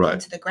go down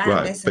into the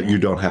ground, isn't it? But you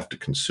don't have to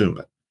consume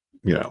it,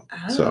 you know.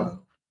 So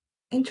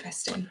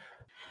interesting.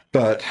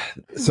 But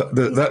so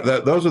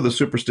those are the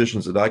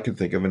superstitions that I can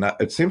think of, and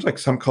it seems like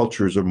some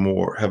cultures have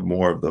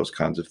more of those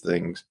kinds of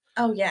things.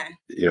 Oh yeah.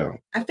 Yeah.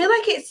 I feel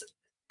like it's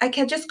like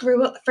I just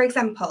grew up. For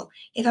example,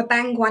 if I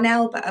bang one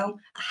elbow,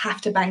 I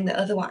have to bang the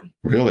other one.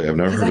 Really, I've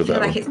never heard of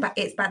that. I feel like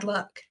it's bad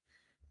luck,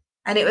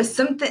 and it was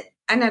something,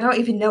 and I don't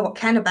even know what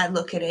kind of bad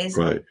luck it is.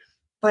 Right.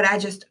 But I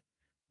just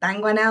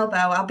bang one elbow.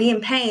 I'll be in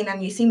pain,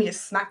 and you see me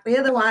just smack the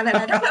other one, and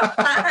I don't know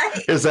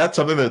why. Is that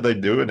something that they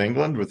do in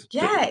England?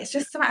 Yeah, it's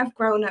just something I've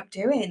grown up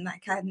doing.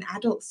 Like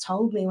adults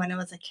told me when I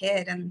was a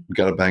kid, and you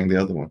got to bang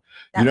the other one.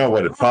 You know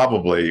what it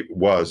probably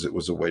was? It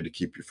was a way to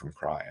keep you from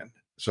crying.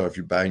 So if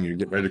you bang, you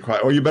get ready to cry.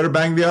 Oh, you better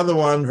bang the other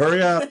one.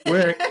 Hurry up,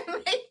 quick.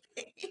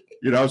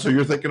 You know, so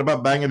you're thinking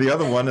about banging the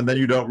other one, and then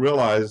you don't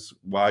realize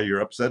why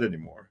you're upset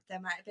anymore. There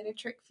might have been a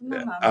trick from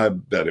my mom. I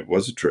bet it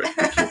was a trick.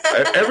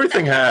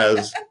 Everything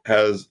has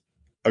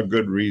a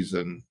good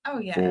reason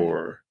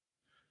for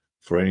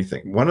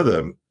anything. One of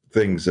the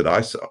things that I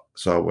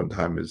saw one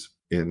time is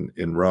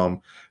in Rome.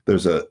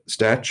 There's a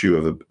statue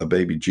of a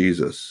baby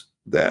Jesus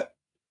that,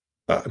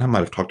 and I might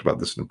have talked about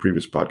this in a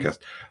previous podcast,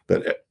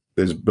 that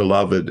is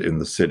beloved in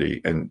the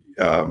city, and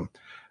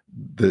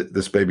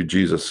this baby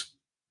Jesus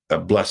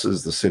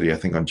blesses the city. I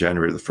think on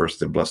January the 1st,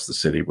 they bless the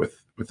city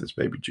with this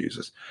baby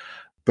Jesus.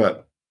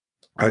 But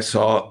I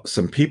saw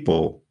some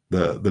people,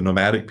 the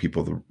nomadic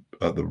people,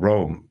 the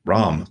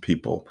Rom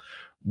people,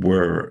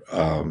 were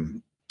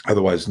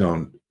otherwise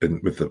known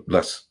with the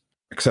less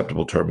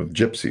acceptable term of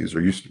gypsies,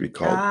 or used to be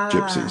called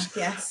gypsies.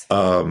 Yes.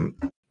 And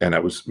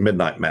it was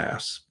midnight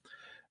mass,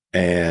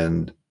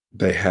 and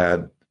they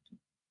had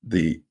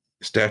the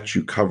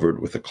statue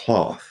covered with a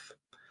cloth,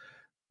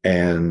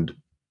 and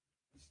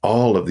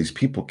all of these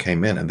people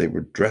came in and they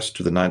were dressed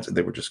to the nines and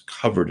they were just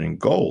covered in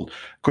gold.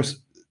 Of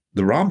course,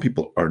 the Rom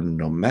people are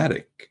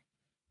nomadic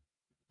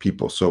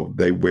people, so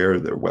they wear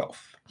their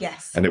wealth.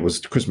 Yes. And it was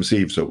Christmas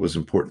Eve, so it was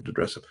important to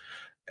dress up.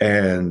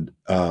 And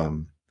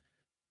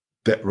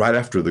that right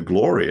after the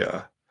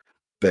Gloria,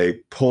 they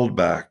pulled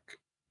back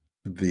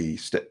the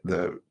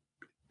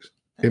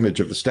image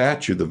of the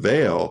statue, the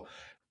veil,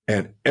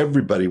 and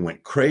everybody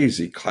went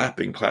crazy,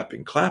 clapping.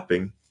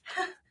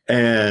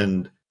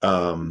 And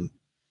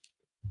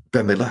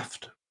then they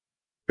left.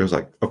 It was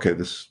like, okay,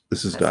 this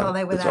is That's done. all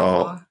they were That's there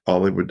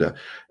all they were done.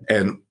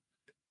 And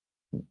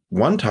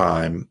one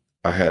time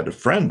I had a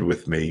friend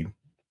with me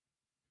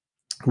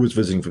who was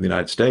visiting from the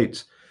United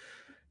States,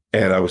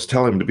 and I was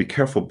telling him to be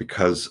careful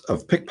because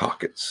of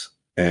pickpockets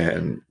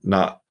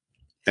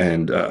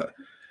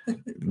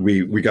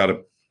we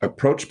got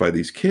approached by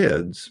these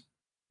kids,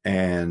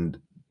 and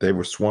they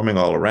were swarming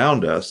all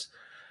around us.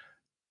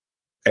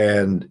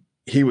 And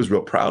he was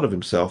real proud of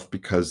himself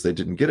because they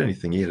didn't get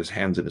anything. He had his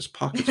hands in his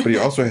pockets, but he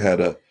also had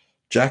a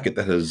jacket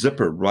that had a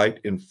zipper right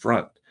in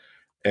front.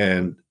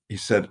 And he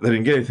said, they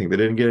didn't get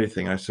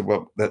anything. I said,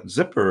 well, that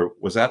zipper,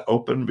 was that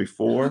open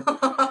before?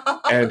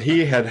 And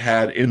he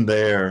had in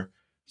there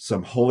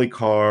some holy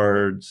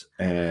cards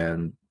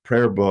and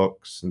prayer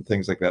books and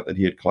things like that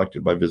he had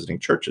collected by visiting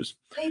churches.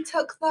 They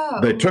took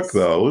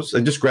those.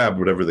 They just grabbed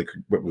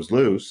what was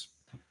loose.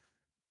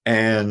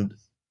 And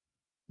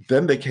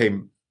then they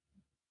came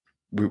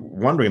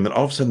wondering, that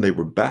all of a sudden they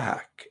were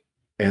back,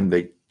 and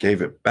they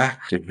gave it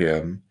back to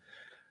him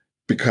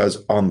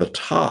because on the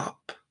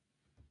top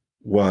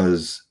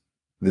was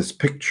this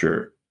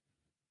picture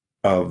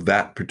of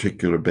that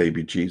particular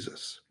baby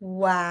Jesus.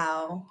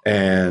 Wow.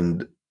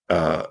 And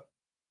I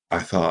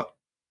thought,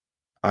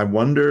 I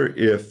wonder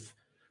if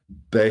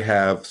they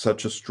have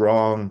such a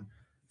strong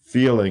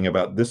feeling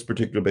about this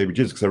particular baby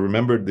Jesus, because I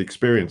remembered the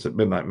experience at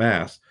Midnight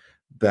Mass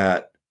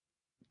that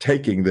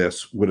taking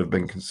this would have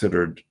been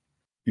considered,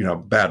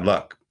 bad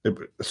luck,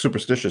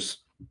 superstitious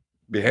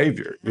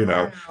behavior.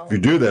 Wow. If you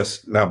do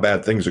this, now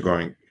bad things are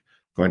going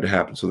to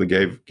happen. So they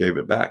gave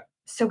it back.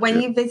 So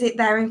when you visit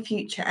there in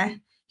future,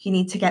 you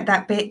need to get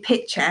that big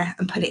picture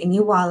and put it in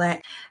your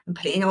wallet and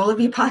put it in all of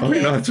your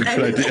pockets. Oh, that's a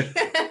good idea.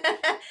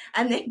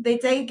 And if they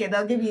take it,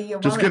 they'll give you your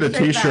wallet. Just get a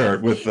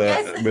T-shirt with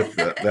Yes.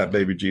 that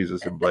baby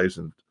Jesus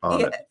emblazoned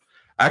on it.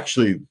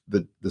 Actually,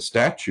 the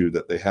statue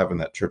that they have in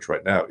that church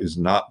right now is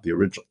not the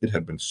original. It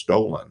had been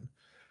stolen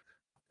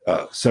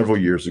several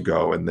years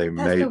ago, and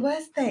That's the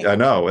worst thing. I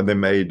know, and they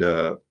made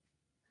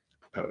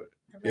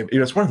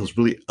it's one of those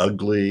really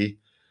ugly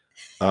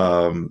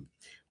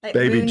Like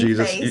baby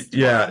Jesus. ones.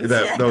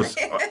 Those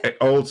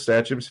old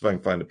statues. See if I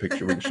can find a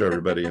picture we can show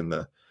everybody in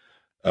the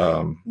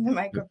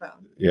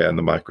microphone. Yeah, in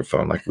the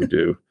microphone, like we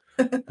do.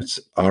 It's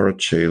Ara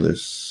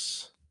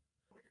Chalice.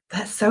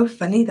 That's so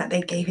funny that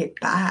they gave it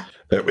back.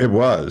 It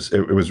was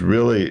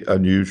really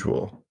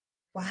unusual.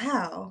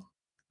 Wow.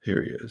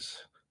 Here he is,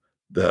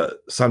 the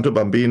Santo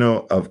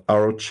Bambino of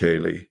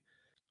Aroceli.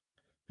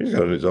 He's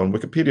got his own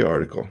Wikipedia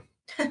article.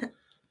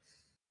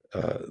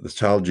 The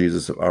child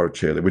Jesus of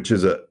Aroceli, which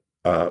is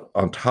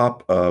on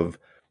top of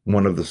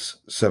one of the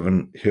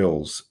 7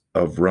 hills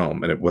of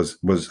Rome, and it was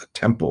a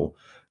temple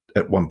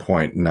at one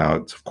point. Now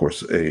it's of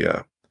course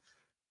a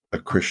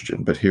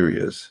Christian, but here he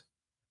is.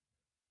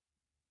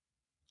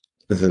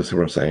 This is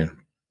what I'm saying.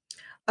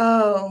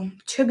 Oh,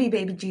 chubby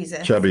baby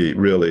Jesus. Chubby,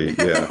 really,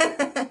 yeah.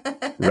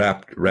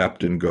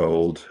 wrapped in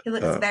gold. He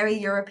looks very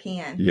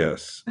European.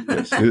 Yes.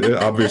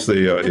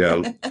 Obviously,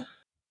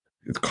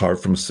 it's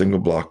carved from a single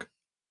block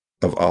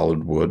of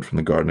olive wood from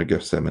the Garden of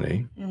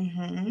Gethsemane.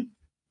 Mm-hmm.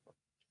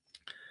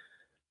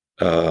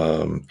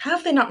 How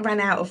have they not run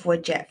out of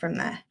wood yet from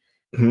there?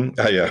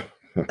 Yeah.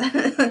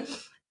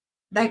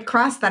 That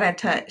cross that I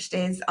touched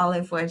is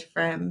olive wood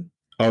from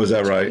is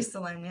that right?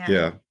 Jerusalem, yeah.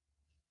 Yeah.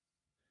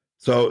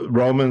 So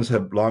Romans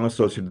have long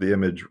associated the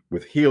image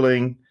with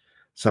healing.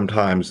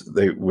 Sometimes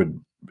they would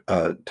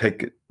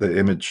take the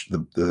image,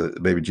 the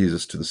baby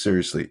Jesus, to the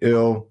seriously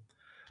ill,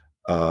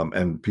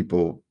 and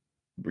people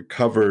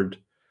recovered.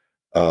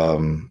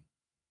 Wow.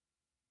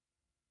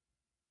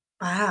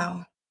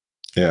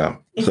 Yeah.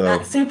 Is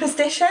that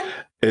superstition?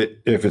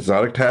 If it's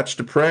not attached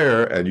to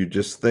prayer, and you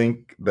just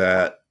think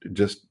that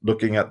just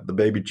looking at the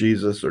baby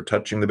Jesus or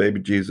touching the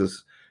baby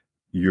Jesus,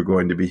 you're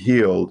going to be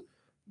healed,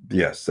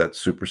 yes, that's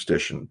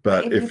superstition.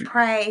 But if you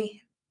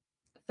pray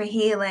for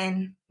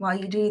healing while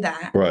you do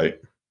that, right,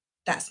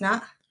 that's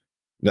not?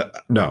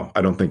 No,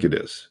 I don't think it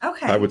is.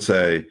 Okay. I would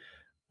say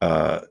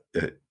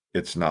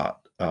it's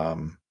not.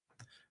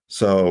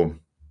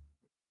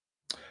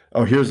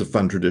 Here's a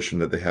fun tradition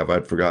that they have.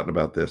 I'd forgotten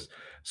about this.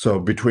 So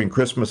between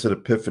Christmas and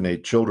Epiphany,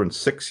 children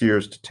 6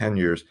 years to 10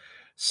 years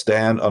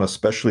stand on a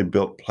specially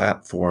built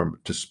platform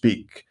to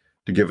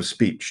give a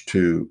speech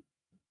to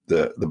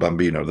the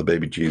Bambino, the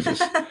baby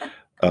Jesus.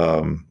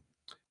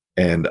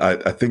 And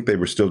I think they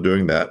were still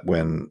doing that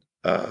when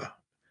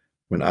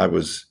I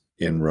was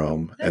in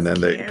Rome. That's and then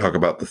cute. they talk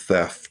about the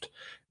theft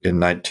in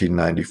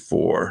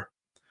 1994,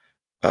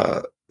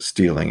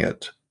 stealing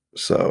it.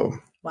 So,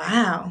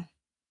 Wow.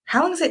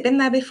 How long has it been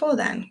there before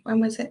then? When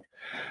was it?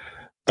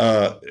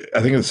 I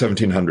think in the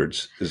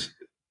 1700s is.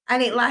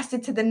 And it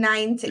lasted to the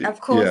 90s.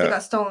 Of course, it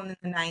got stolen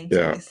in the 90s.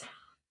 Yeah.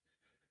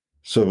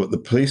 So the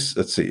police,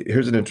 let's see,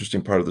 here's an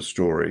interesting part of the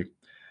story.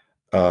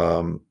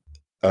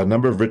 A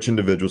number of rich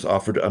individuals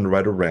offered to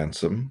underwrite a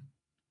ransom.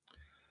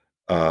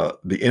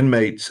 The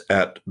inmates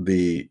at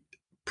the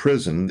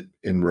prison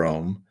in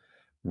Rome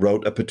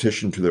wrote a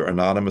petition to their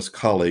anonymous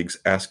colleagues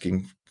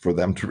asking for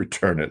them to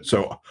return it.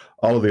 So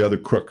all of the other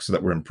crooks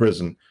that were in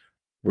prison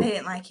they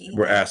didn't like it either.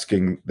 Were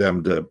asking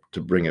them to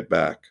bring it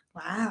back.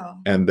 Wow.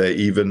 And they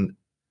even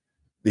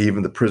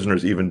the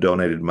prisoners even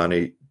donated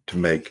money to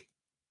make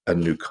a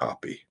new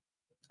copy.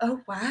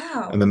 Oh,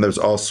 wow. And then there's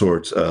all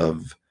sorts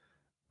of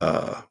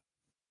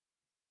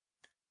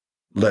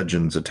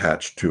legends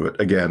attached to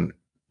it. Again,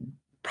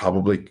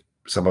 probably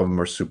some of them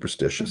are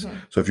superstitious. Mm-hmm.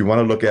 So if you want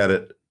to look at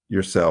it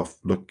yourself,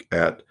 look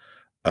at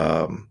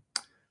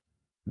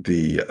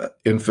the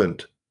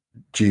infant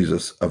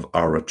Jesus of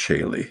Ara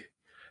Caeli.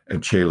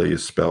 And Caeli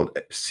is spelled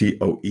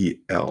Coeli.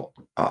 Oh,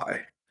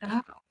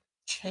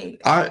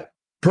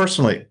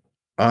 Caeli.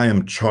 I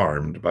am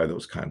charmed by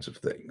those kinds of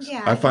things.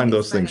 Yeah, I find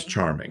those funny. things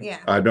charming. Yeah.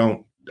 I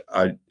don't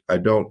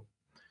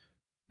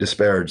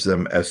disparage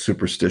them as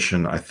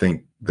superstition. I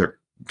think they're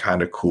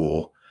kind of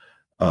cool.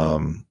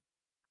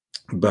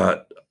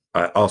 But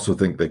I also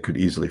think they could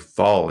easily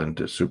fall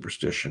into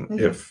superstition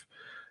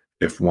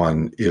if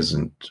one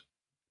isn't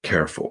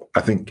careful.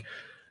 I think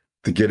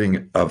the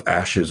getting of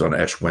ashes on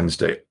Ash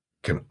Wednesday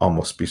can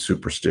almost be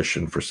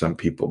superstition for some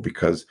people,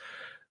 because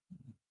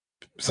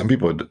some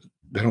people,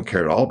 they don't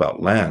care at all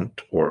about Lent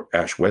or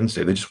Ash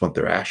Wednesday. They just want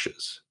their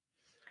ashes.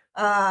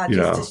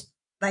 Just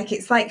like,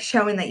 it's like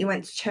showing that you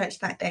went to church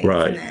that day,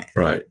 right, isn't it?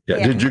 Right.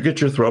 Yeah. Did you get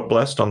your throat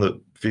blessed on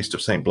the Feast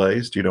of St.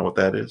 Blaise? Do you know what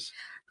that is?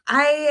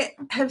 I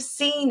have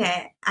seen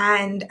it,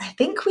 and I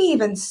think we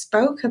even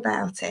spoke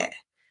about it.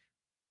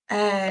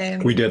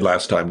 We did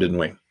last time, didn't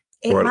we?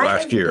 Or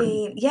last year?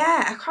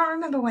 Yeah, I can't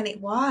remember when it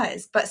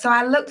was, but so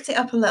I looked it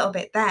up a little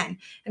bit then.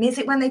 And is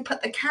it when they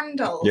put the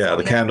candles? Yeah,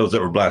 the candles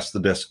that were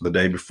blasted the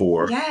day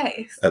before.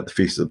 Yes. At the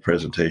Feast of the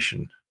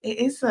Presentation. It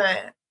is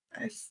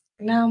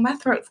no, my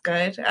throat's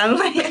good. I'm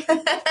like,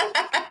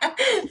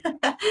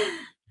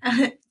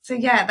 so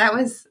yeah,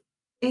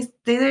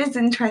 there's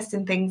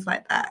interesting things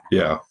like that.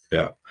 Yeah,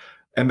 yeah.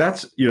 And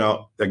that's,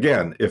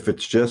 again,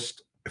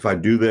 if I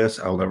do this,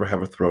 I'll never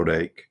have a throat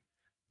ache.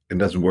 And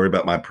doesn't worry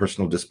about my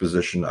personal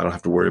disposition. I don't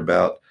have to worry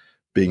about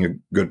being a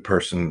good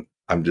person.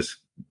 I'm just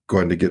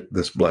going to get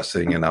this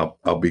blessing and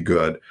I'll be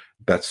good.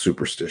 That's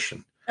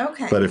superstition.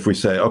 Okay. But if we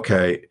say,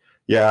 okay,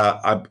 yeah,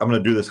 I'm going to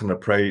do this. I'm going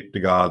to pray to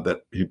God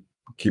that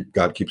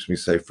God keeps me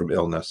safe from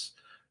illness.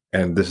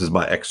 And this is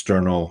my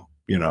external,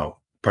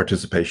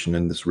 participation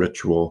in this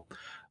ritual.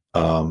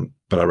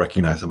 But I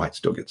recognize I might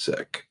still get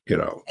sick.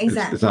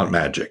 Exactly. It's not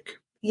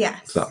magic.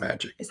 Yes. It's not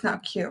magic. It's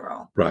not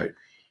cure-all. Right.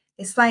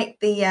 It's like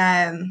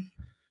the,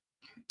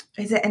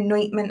 is it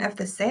anointment of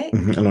the sick?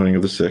 Mm-hmm. Anointing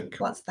of the sick.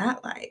 What's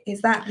that like?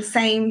 Is that the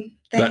same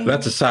thing?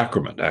 That's a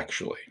sacrament,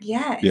 actually.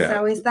 Yeah.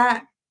 So is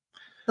that,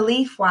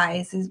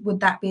 belief-wise, would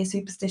that be a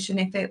superstition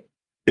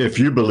if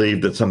you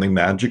believe that something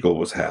magical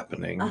was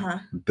happening,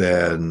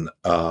 then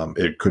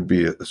it could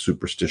be a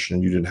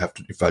superstition. You didn't have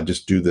to, if I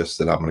just do this,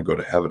 then I'm going to go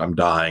to heaven. I'm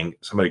dying.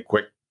 Somebody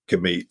quick,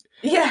 give me,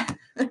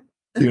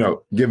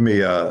 give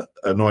me a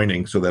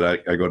anointing so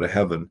that I go to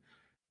heaven.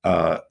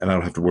 And I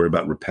don't have to worry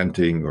about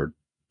repenting or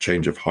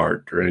change of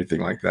heart or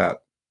anything like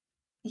that.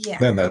 Yeah.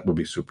 Then that would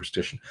be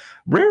superstition.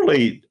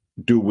 Rarely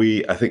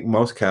I think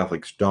most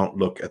Catholics don't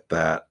look at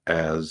that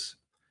as,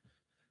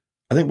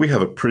 I think we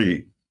have a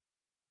pretty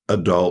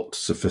adult,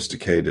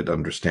 sophisticated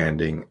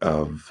understanding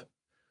of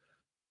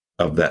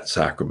that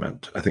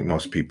sacrament. I think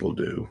most people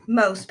do.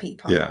 Most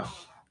people. Yeah.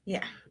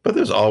 Yeah. But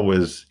there's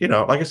always,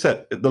 like I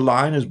said, the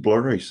line is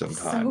blurry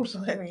sometimes. So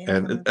blurry.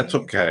 And that's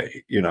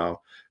okay.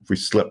 If we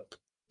slip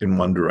in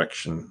one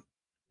direction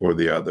or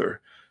the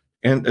other.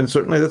 And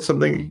certainly that's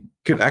something you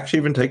can actually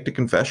even take to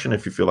confession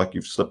if you feel like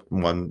you've slipped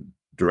in one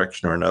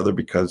direction or another,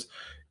 because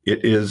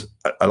it is,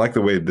 I like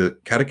the way the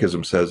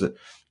Catechism says it,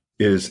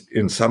 is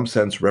in some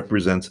sense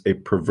represents a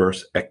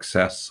perverse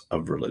excess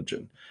of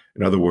religion.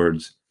 In other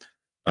words,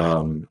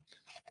 I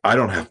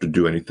don't have to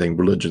do anything.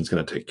 Religion's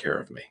going to take care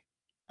of me.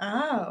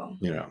 Oh.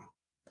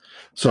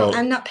 So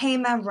I'm not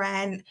paying my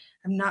rent.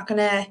 I'm not going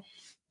to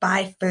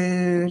buy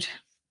food.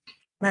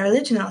 My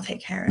religion will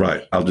take care of me.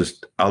 Right.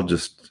 I'll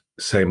just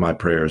say my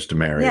prayers to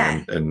Mary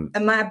and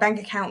my bank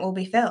account will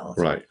be filled.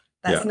 Right.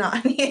 That's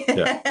not.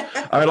 Yeah.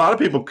 A lot of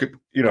people could,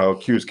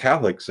 accuse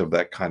Catholics of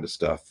that kind of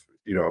stuff,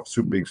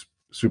 of being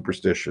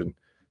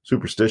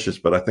superstitious,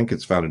 but I think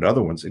it's found in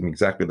other ones in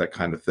exactly that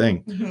kind of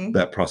thing. Mm-hmm.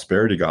 That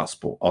prosperity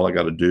gospel. All I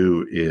got to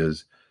do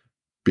is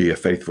be a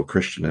faithful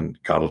Christian and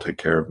God will take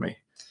care of me.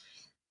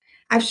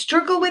 I've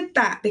struggled with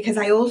that because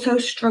I also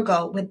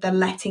struggle with the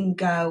letting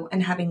go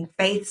and having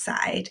faith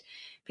side,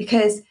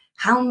 because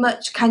how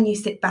much can you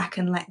sit back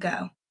and let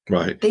go?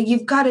 Right. That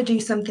you've got to do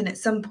something at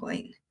some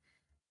point.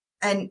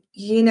 and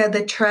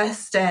the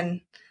trust.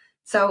 And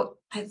so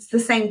it's the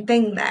same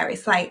thing there.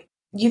 It's like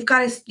you've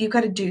got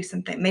to do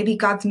something. Maybe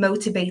God's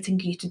motivating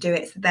you to do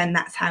it, so then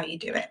that's how you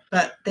do it.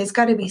 But there's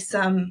got to be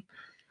some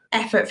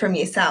effort from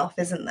yourself,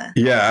 isn't there?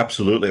 Yeah,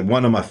 absolutely.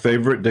 One of my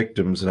favorite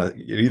dictums, and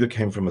it either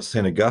came from a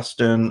St.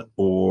 Augustine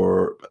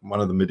or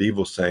one of the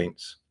medieval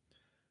saints,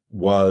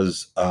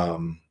 was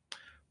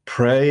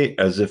pray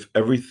as if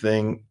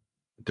everything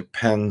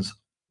depends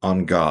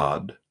on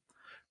God,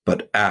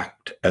 but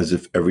act as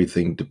if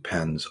everything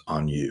depends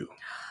on you.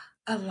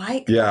 I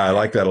like Yeah, that. I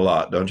like that a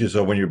lot, don't you?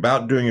 So when you're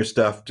about doing your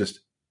stuff,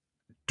 just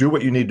do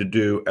what you need to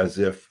do as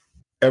if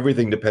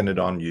everything depended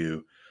on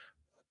you,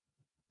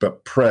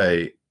 but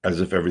pray as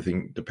if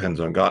everything depends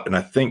on God. And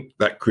I think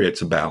that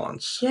creates a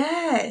balance.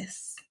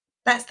 Yes.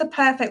 That's the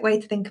perfect way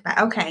to think about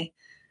it. Okay.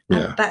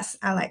 Yeah.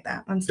 I like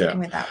that. I'm sticking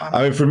with that one.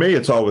 I mean, for me,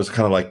 it's always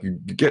kind of like you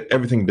get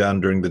everything done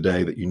during the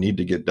day that you need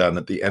to get done.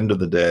 At the end of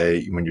the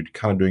day, when you're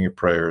kind of doing your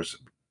prayers,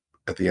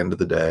 at the end of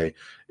the day,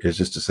 is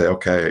just to say,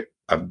 okay,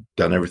 I've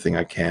done everything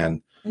I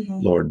can.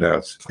 Lord,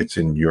 now it's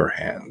in your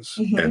hands.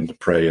 And to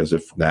pray as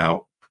if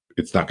now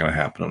it's not going to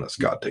happen unless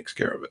God takes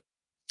care of it.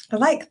 I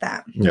like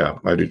that. Yeah,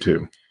 I do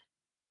too.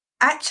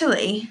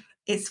 Actually,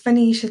 it's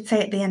funny you should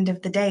say at the end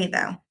of the day,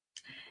 though,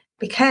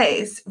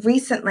 because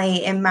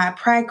recently in my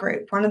prayer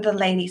group, one of the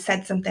ladies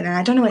said something, and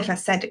I don't know if I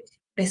said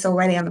this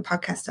already on the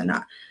podcast or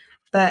not,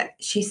 but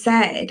she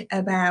said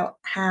about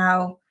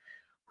how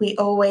we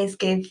always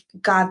give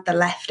God the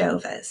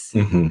leftovers.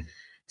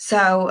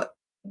 So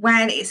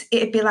when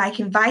it'd be like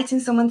inviting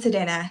someone to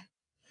dinner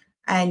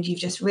and you've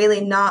just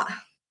really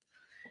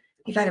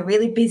you've had a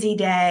really busy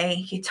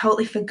day, you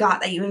totally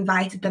forgot that you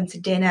invited them to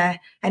dinner,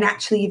 and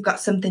actually you've got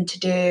something to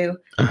do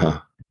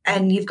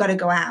and you've got to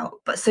go out.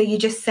 But so you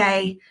just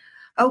say,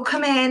 oh,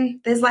 come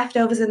in, there's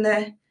leftovers in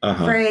the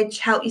fridge,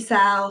 help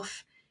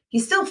yourself. You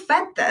still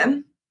fed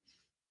them,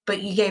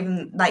 but you gave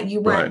them, like,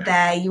 you weren't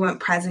there, you weren't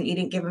present, you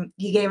gave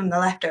them the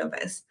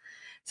leftovers.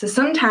 So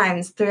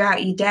sometimes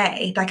throughout your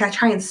day, like I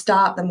try and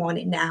start the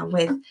morning now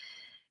with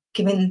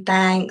giving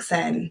thanks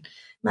and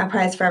my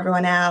prayers for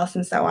everyone else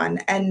and so on.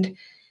 And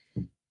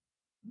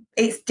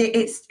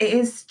it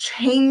has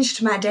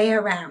changed my day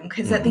around,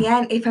 because at the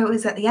end, if it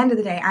was at the end of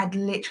the day, I'd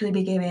literally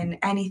be giving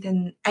any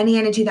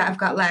energy that I've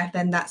got left,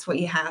 then that's what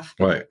you have.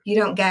 Right. You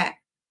don't get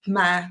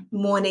my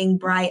morning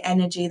bright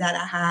energy that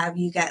I have,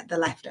 you get the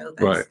leftovers.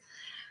 Right.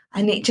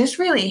 And it just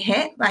really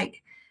hit,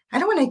 like, I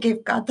don't want to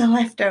give God the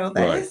leftovers.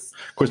 Right.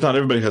 Of course, not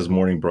everybody has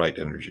morning bright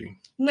energy.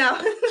 No.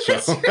 So.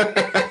 For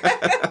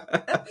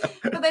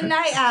the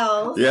night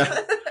owls.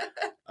 Yeah.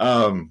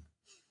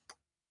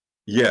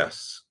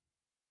 Yes.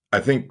 I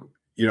think,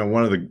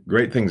 one of the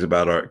great things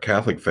about our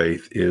Catholic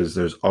faith is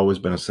there's always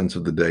been a sense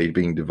of the day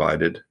being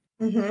divided.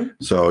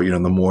 So,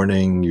 in the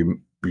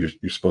morning,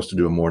 you're supposed to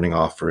do a morning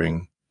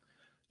offering.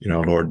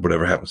 Lord,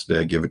 whatever happens today,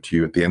 I give it to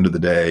you. At the end of the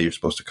day, you're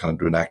supposed to kind of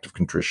do an act of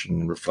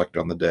contrition and reflect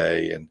on the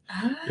day. And,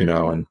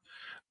 and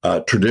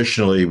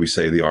traditionally we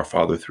say the Our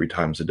Father 3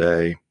 times a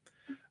day.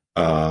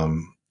 I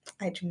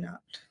do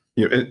not.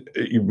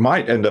 You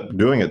might end up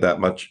doing it that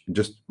much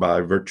just by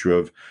virtue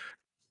of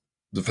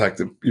the fact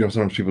that,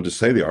 sometimes people just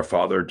say the Our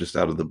Father just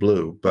out of the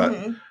blue. But,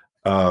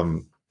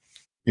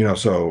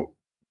 so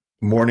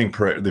morning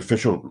prayer, the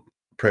official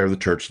prayer of the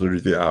church, Liturgy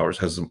of the Hours,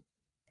 has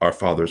Our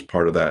Father as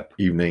part of that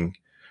evening.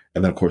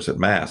 And then, of course, at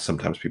Mass,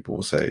 sometimes people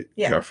will say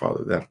the Our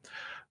Father then,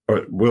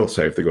 or will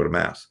say if they go to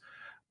Mass.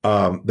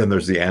 Then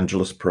there's the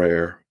Angelus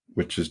prayer,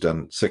 which is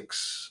done at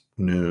 6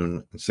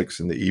 noon and 6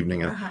 in the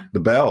evening. And the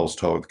bells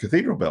toll, the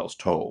cathedral bells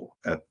toll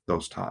at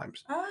those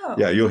times. Oh.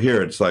 Yeah, you'll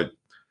hear it's like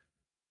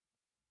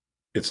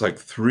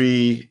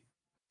 3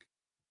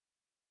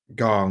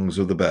 gongs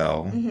of the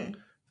bell,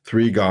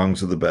 3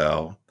 gongs of the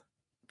bell,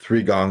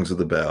 3 gongs of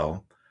the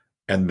bell,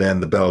 and then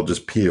the bell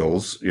just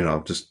peals,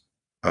 just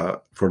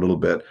for a little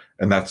bit,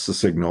 and that's the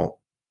signal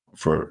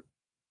for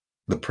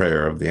the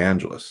prayer of the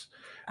Angelus.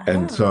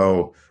 And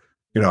so,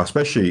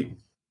 especially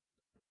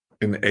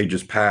in the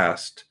ages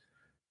past,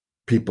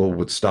 people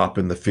would stop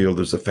in the field.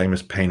 There's a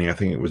famous painting, I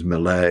think it was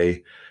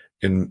Millet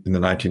in the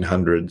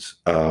 1900s,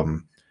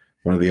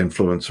 one of the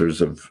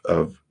influencers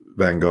of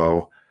Van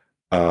Gogh,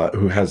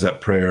 who has that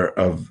prayer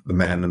of the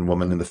man and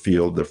woman in the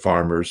field. They're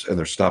farmers and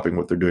they're stopping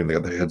what they're doing. They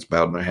got their heads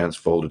bowed and their hands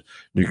folded.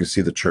 And you can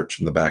see the church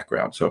in the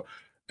background. So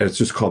it's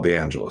just called the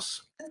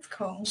Angelus. That's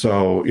cool.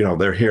 So,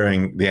 they're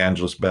hearing the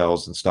Angelus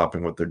bells and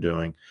stopping what they're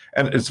doing.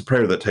 And it's a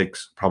prayer that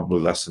takes probably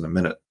less than a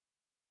minute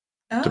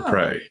to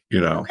pray,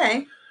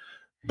 Okay.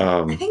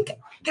 I think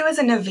there was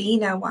a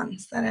novena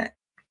once that it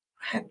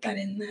had that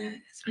in there.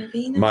 Is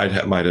novena?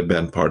 Might have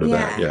been part of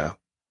that, yeah.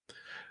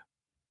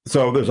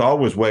 So there's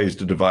always ways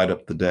to divide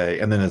up the day.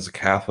 And then as a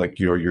Catholic,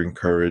 you're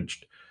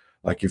encouraged,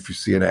 like if you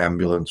see an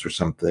ambulance or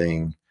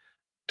something,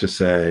 to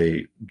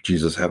say,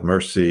 Jesus have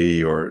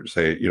mercy, or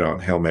say,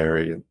 Hail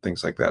Mary and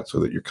things like that, so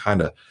that you're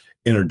kind of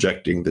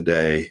interjecting the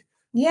day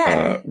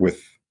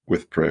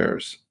with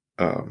prayers.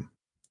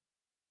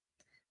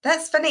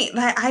 That's funny.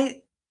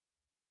 Like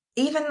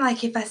even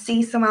if I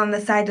see someone on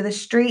the side of the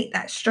street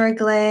that's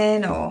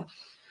struggling, or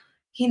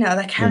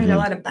they're carrying a Mhm.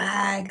 lot of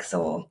bags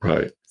or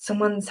Right.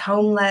 someone's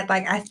homeless.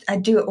 Like I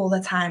do it all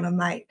the time. I'm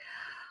like,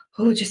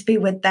 oh, just be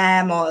with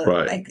them, or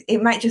Right. like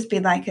it might just be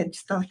like a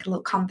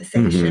little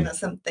conversation Mhm. or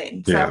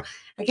something. Yeah. So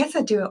I guess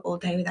I do it all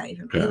day without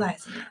even Yeah.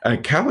 realizing it.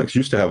 And Catholics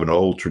used to have an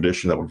old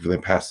tradition that when they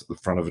passed the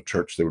front of a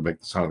church, they would make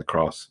the sign of the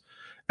cross,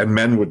 and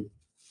men would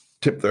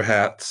tip their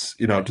hats,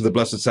 to the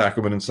Blessed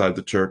Sacrament inside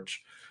the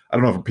church. I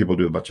don't know if people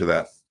do much of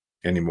that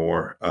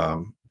anymore.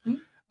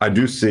 I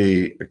do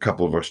see a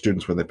couple of our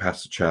students when they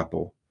pass the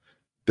chapel,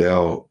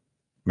 they'll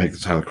make the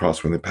sign of the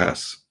cross when they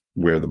pass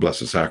where the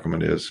Blessed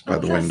Sacrament is by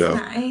the window.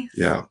 Nice.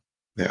 Yeah.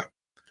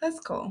 That's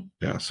cool.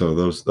 Yeah. So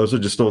those are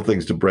just little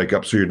things to break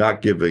up. So you're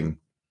not giving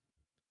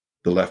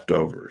the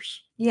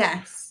leftovers.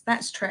 Yes,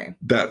 that's true.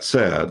 That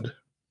said,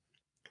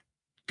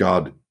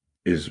 God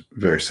is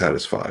very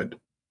satisfied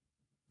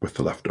with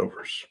the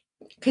leftovers.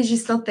 Because you're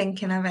still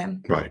thinking of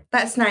him. Right.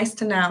 That's nice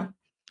to know.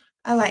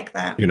 I like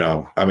that.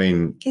 I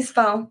mean, He's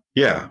full.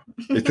 yeah.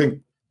 I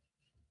think,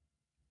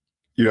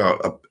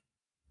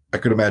 I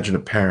could imagine a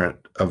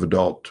parent of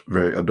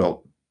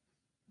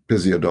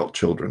busy adult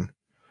children,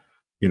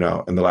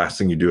 and the last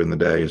thing you do in the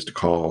day is to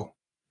call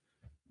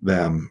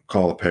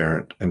a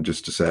parent and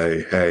just to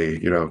say, hey,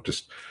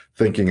 just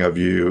thinking of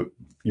you,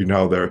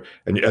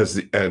 and as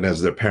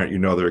their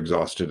parent, they're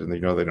exhausted and they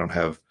don't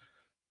have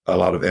a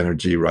lot of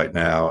energy right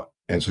now.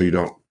 And so you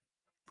don't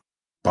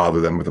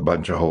bother them with a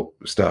bunch of whole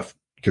stuff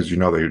because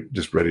they're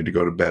just ready to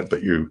go to bed,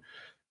 but you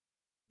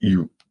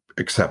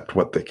accept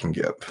what they can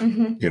give,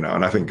 and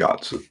I think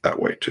God's that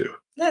way too.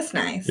 That's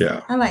nice.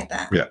 Yeah. I like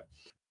that. Yeah.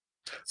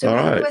 So All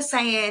people right. were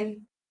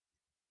saying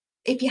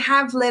if you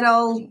have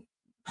little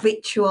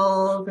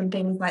rituals and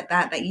things like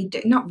that you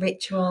do, not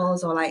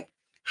rituals or like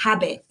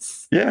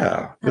habits.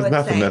 Yeah. There's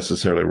nothing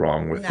necessarily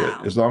wrong with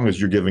it. As long as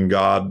you're giving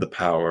God the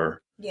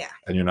power. Yeah.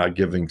 And you're not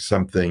giving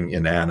something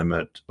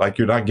inanimate, like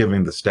you're not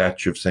giving the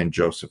statue of St.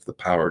 Joseph the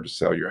power to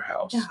sell your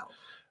house. No.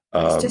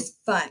 It's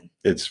just fun.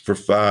 It's for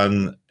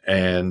fun.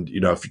 And,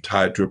 if you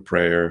tie it to a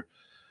prayer,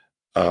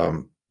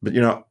 but,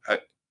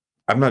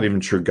 I'm not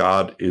even sure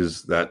God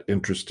is that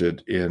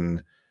interested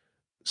in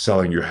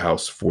selling your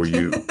house for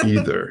you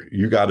either.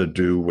 You got to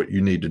do what you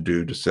need to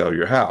do to sell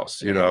your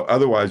house.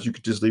 Otherwise you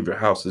could just leave your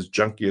house as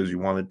junky as you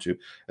wanted to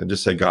and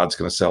just say, God's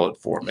going to sell it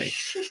for me.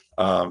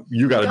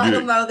 You got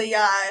to mow the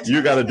yard.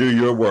 You got to do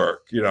your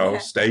work,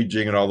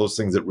 staging and all those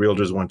things that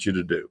realtors want you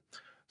to do.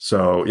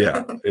 So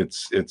yeah,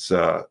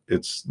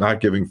 it's not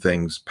giving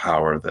things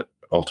power that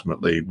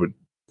ultimately would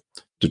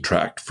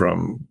detract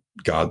from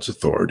God's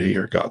authority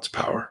or God's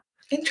power.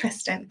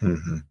 Interesting.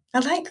 Mm-hmm. I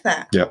like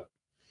that. Yep.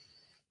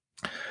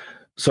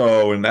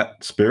 So in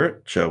that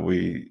spirit, shall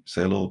we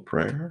say a little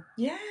prayer?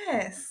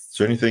 Yes. Is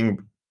there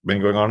anything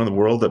been going on in the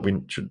world that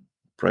we should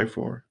pray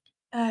for?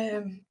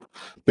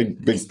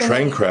 Big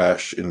train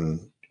crash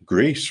in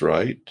Greece,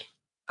 right?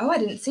 Oh, I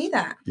didn't see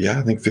that. Yeah,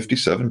 I think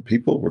 57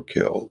 people were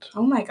killed.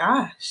 Oh my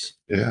gosh.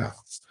 Yeah.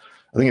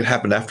 I think it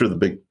happened after the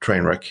big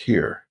train wreck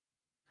here.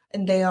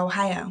 In the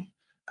Ohio?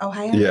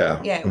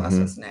 Yeah. Yeah, it was,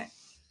 wasn't it?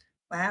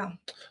 Wow.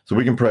 So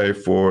we can pray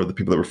for the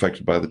people that were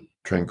affected by the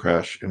train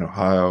crash in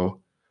Ohio.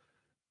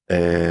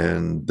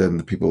 And then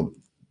the people,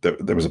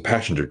 there was a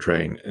passenger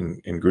train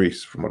in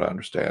Greece, from what I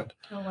understand.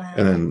 Oh, wow.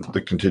 And then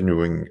the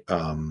continuing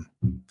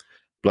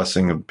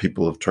blessing of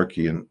people of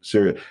Turkey and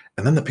Syria.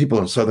 And then the people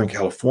in Southern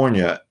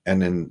California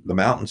and in the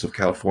mountains of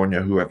California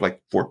who have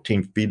like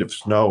 14 feet of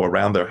snow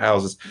around their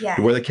houses,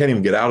 where they can't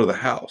even get out of the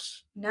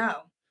house. No.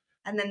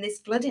 And then this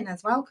flooding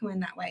as well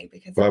coming that way.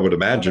 Because I would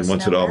imagine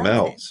once it all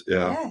melts.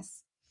 Yeah.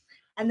 Yes.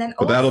 And then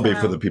but that'll be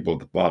for the people at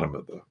the bottom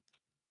of the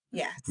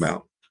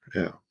mountain.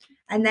 Yeah.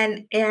 And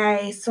then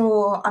I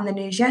saw on the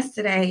news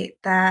yesterday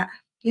or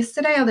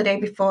the day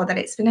before, that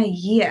it's been a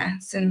year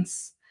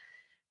since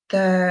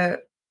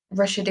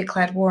Russia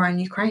declared war on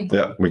Ukraine.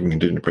 Yeah, we can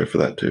continue to pray for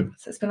that too.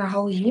 So it's been a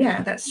whole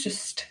year. That's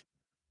just...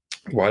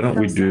 Why don't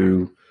we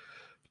do,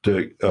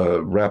 to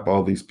wrap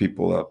all these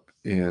people up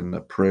in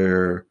a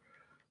prayer,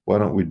 why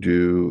don't we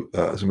do,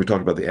 so we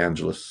talked about the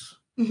Angelus.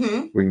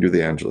 Mm-hmm. We can do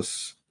the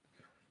Angelus.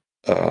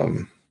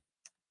 Pull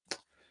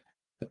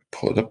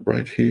it up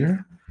right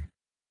here.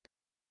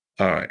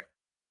 All right.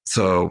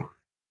 So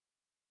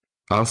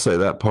I'll say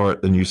that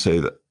part, then you say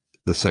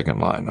the second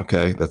line,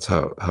 okay? That's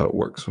how it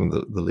works from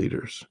the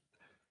leaders.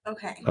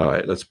 Okay. All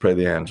right, let's pray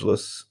the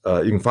Angelus.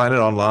 You can find it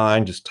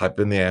online. Just type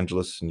in the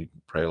Angelus and you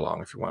can pray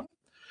along if you want.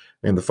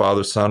 In the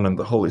Father, Son, and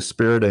the Holy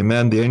Spirit,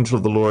 amen. The angel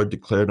of the Lord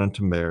declared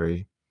unto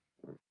Mary,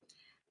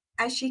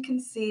 as she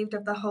conceived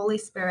of the Holy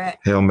Spirit,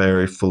 Hail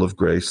Mary, full of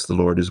grace, the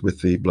Lord is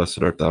with thee.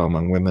 Blessed art thou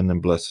among women,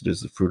 and blessed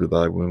is the fruit of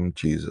thy womb,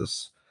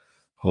 Jesus.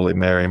 Holy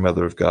Mary,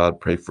 Mother of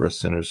God, pray for us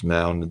sinners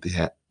now and at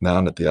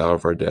the hour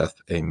of our death.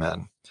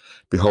 Amen.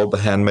 Behold the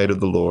handmaid of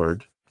the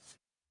Lord.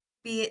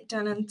 Be it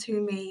done unto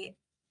me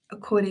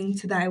according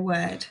to thy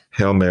word.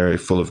 Hail Mary,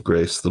 full of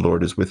grace, the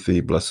Lord is with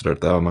thee. Blessed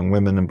art thou among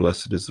women, and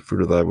blessed is the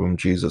fruit of thy womb,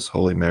 Jesus.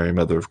 Holy Mary,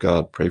 Mother of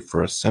God, pray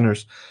for us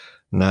sinners,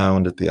 now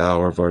and at the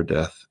hour of our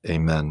death.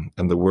 Amen.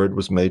 And the Word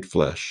was made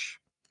flesh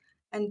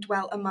and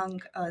dwelt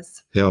among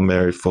us. Hail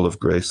Mary, full of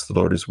grace, the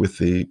Lord is with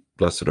thee.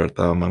 Blessed art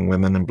thou among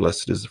women, and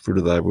blessed is the fruit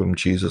of thy womb,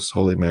 Jesus.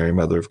 Holy Mary,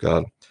 Mother of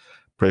God,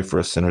 pray for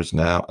us sinners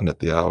now and at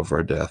the hour of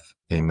our death.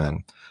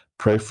 Amen.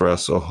 Pray for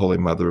us, O Holy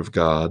Mother of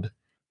God,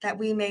 that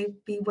we may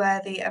be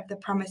worthy of the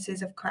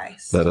promises of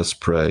Christ. Let us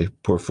pray.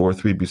 Pour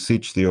forth, we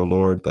beseech thee, O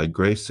Lord, thy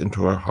grace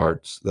into our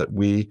hearts, that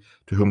we,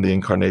 to whom the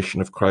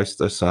incarnation of Christ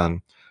thy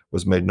Son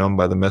was made known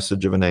by the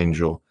message of an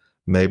angel,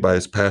 may by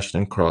his passion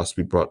and cross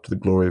be brought to the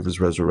glory of his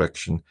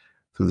resurrection,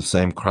 through the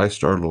same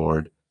Christ our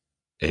Lord.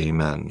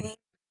 Amen.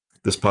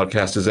 This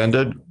podcast is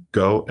ended.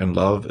 Go and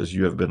love as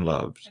you have been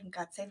loved. And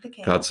God save the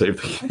King. God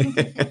save the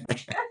King.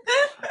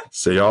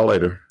 See y'all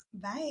later.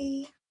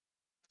 Bye.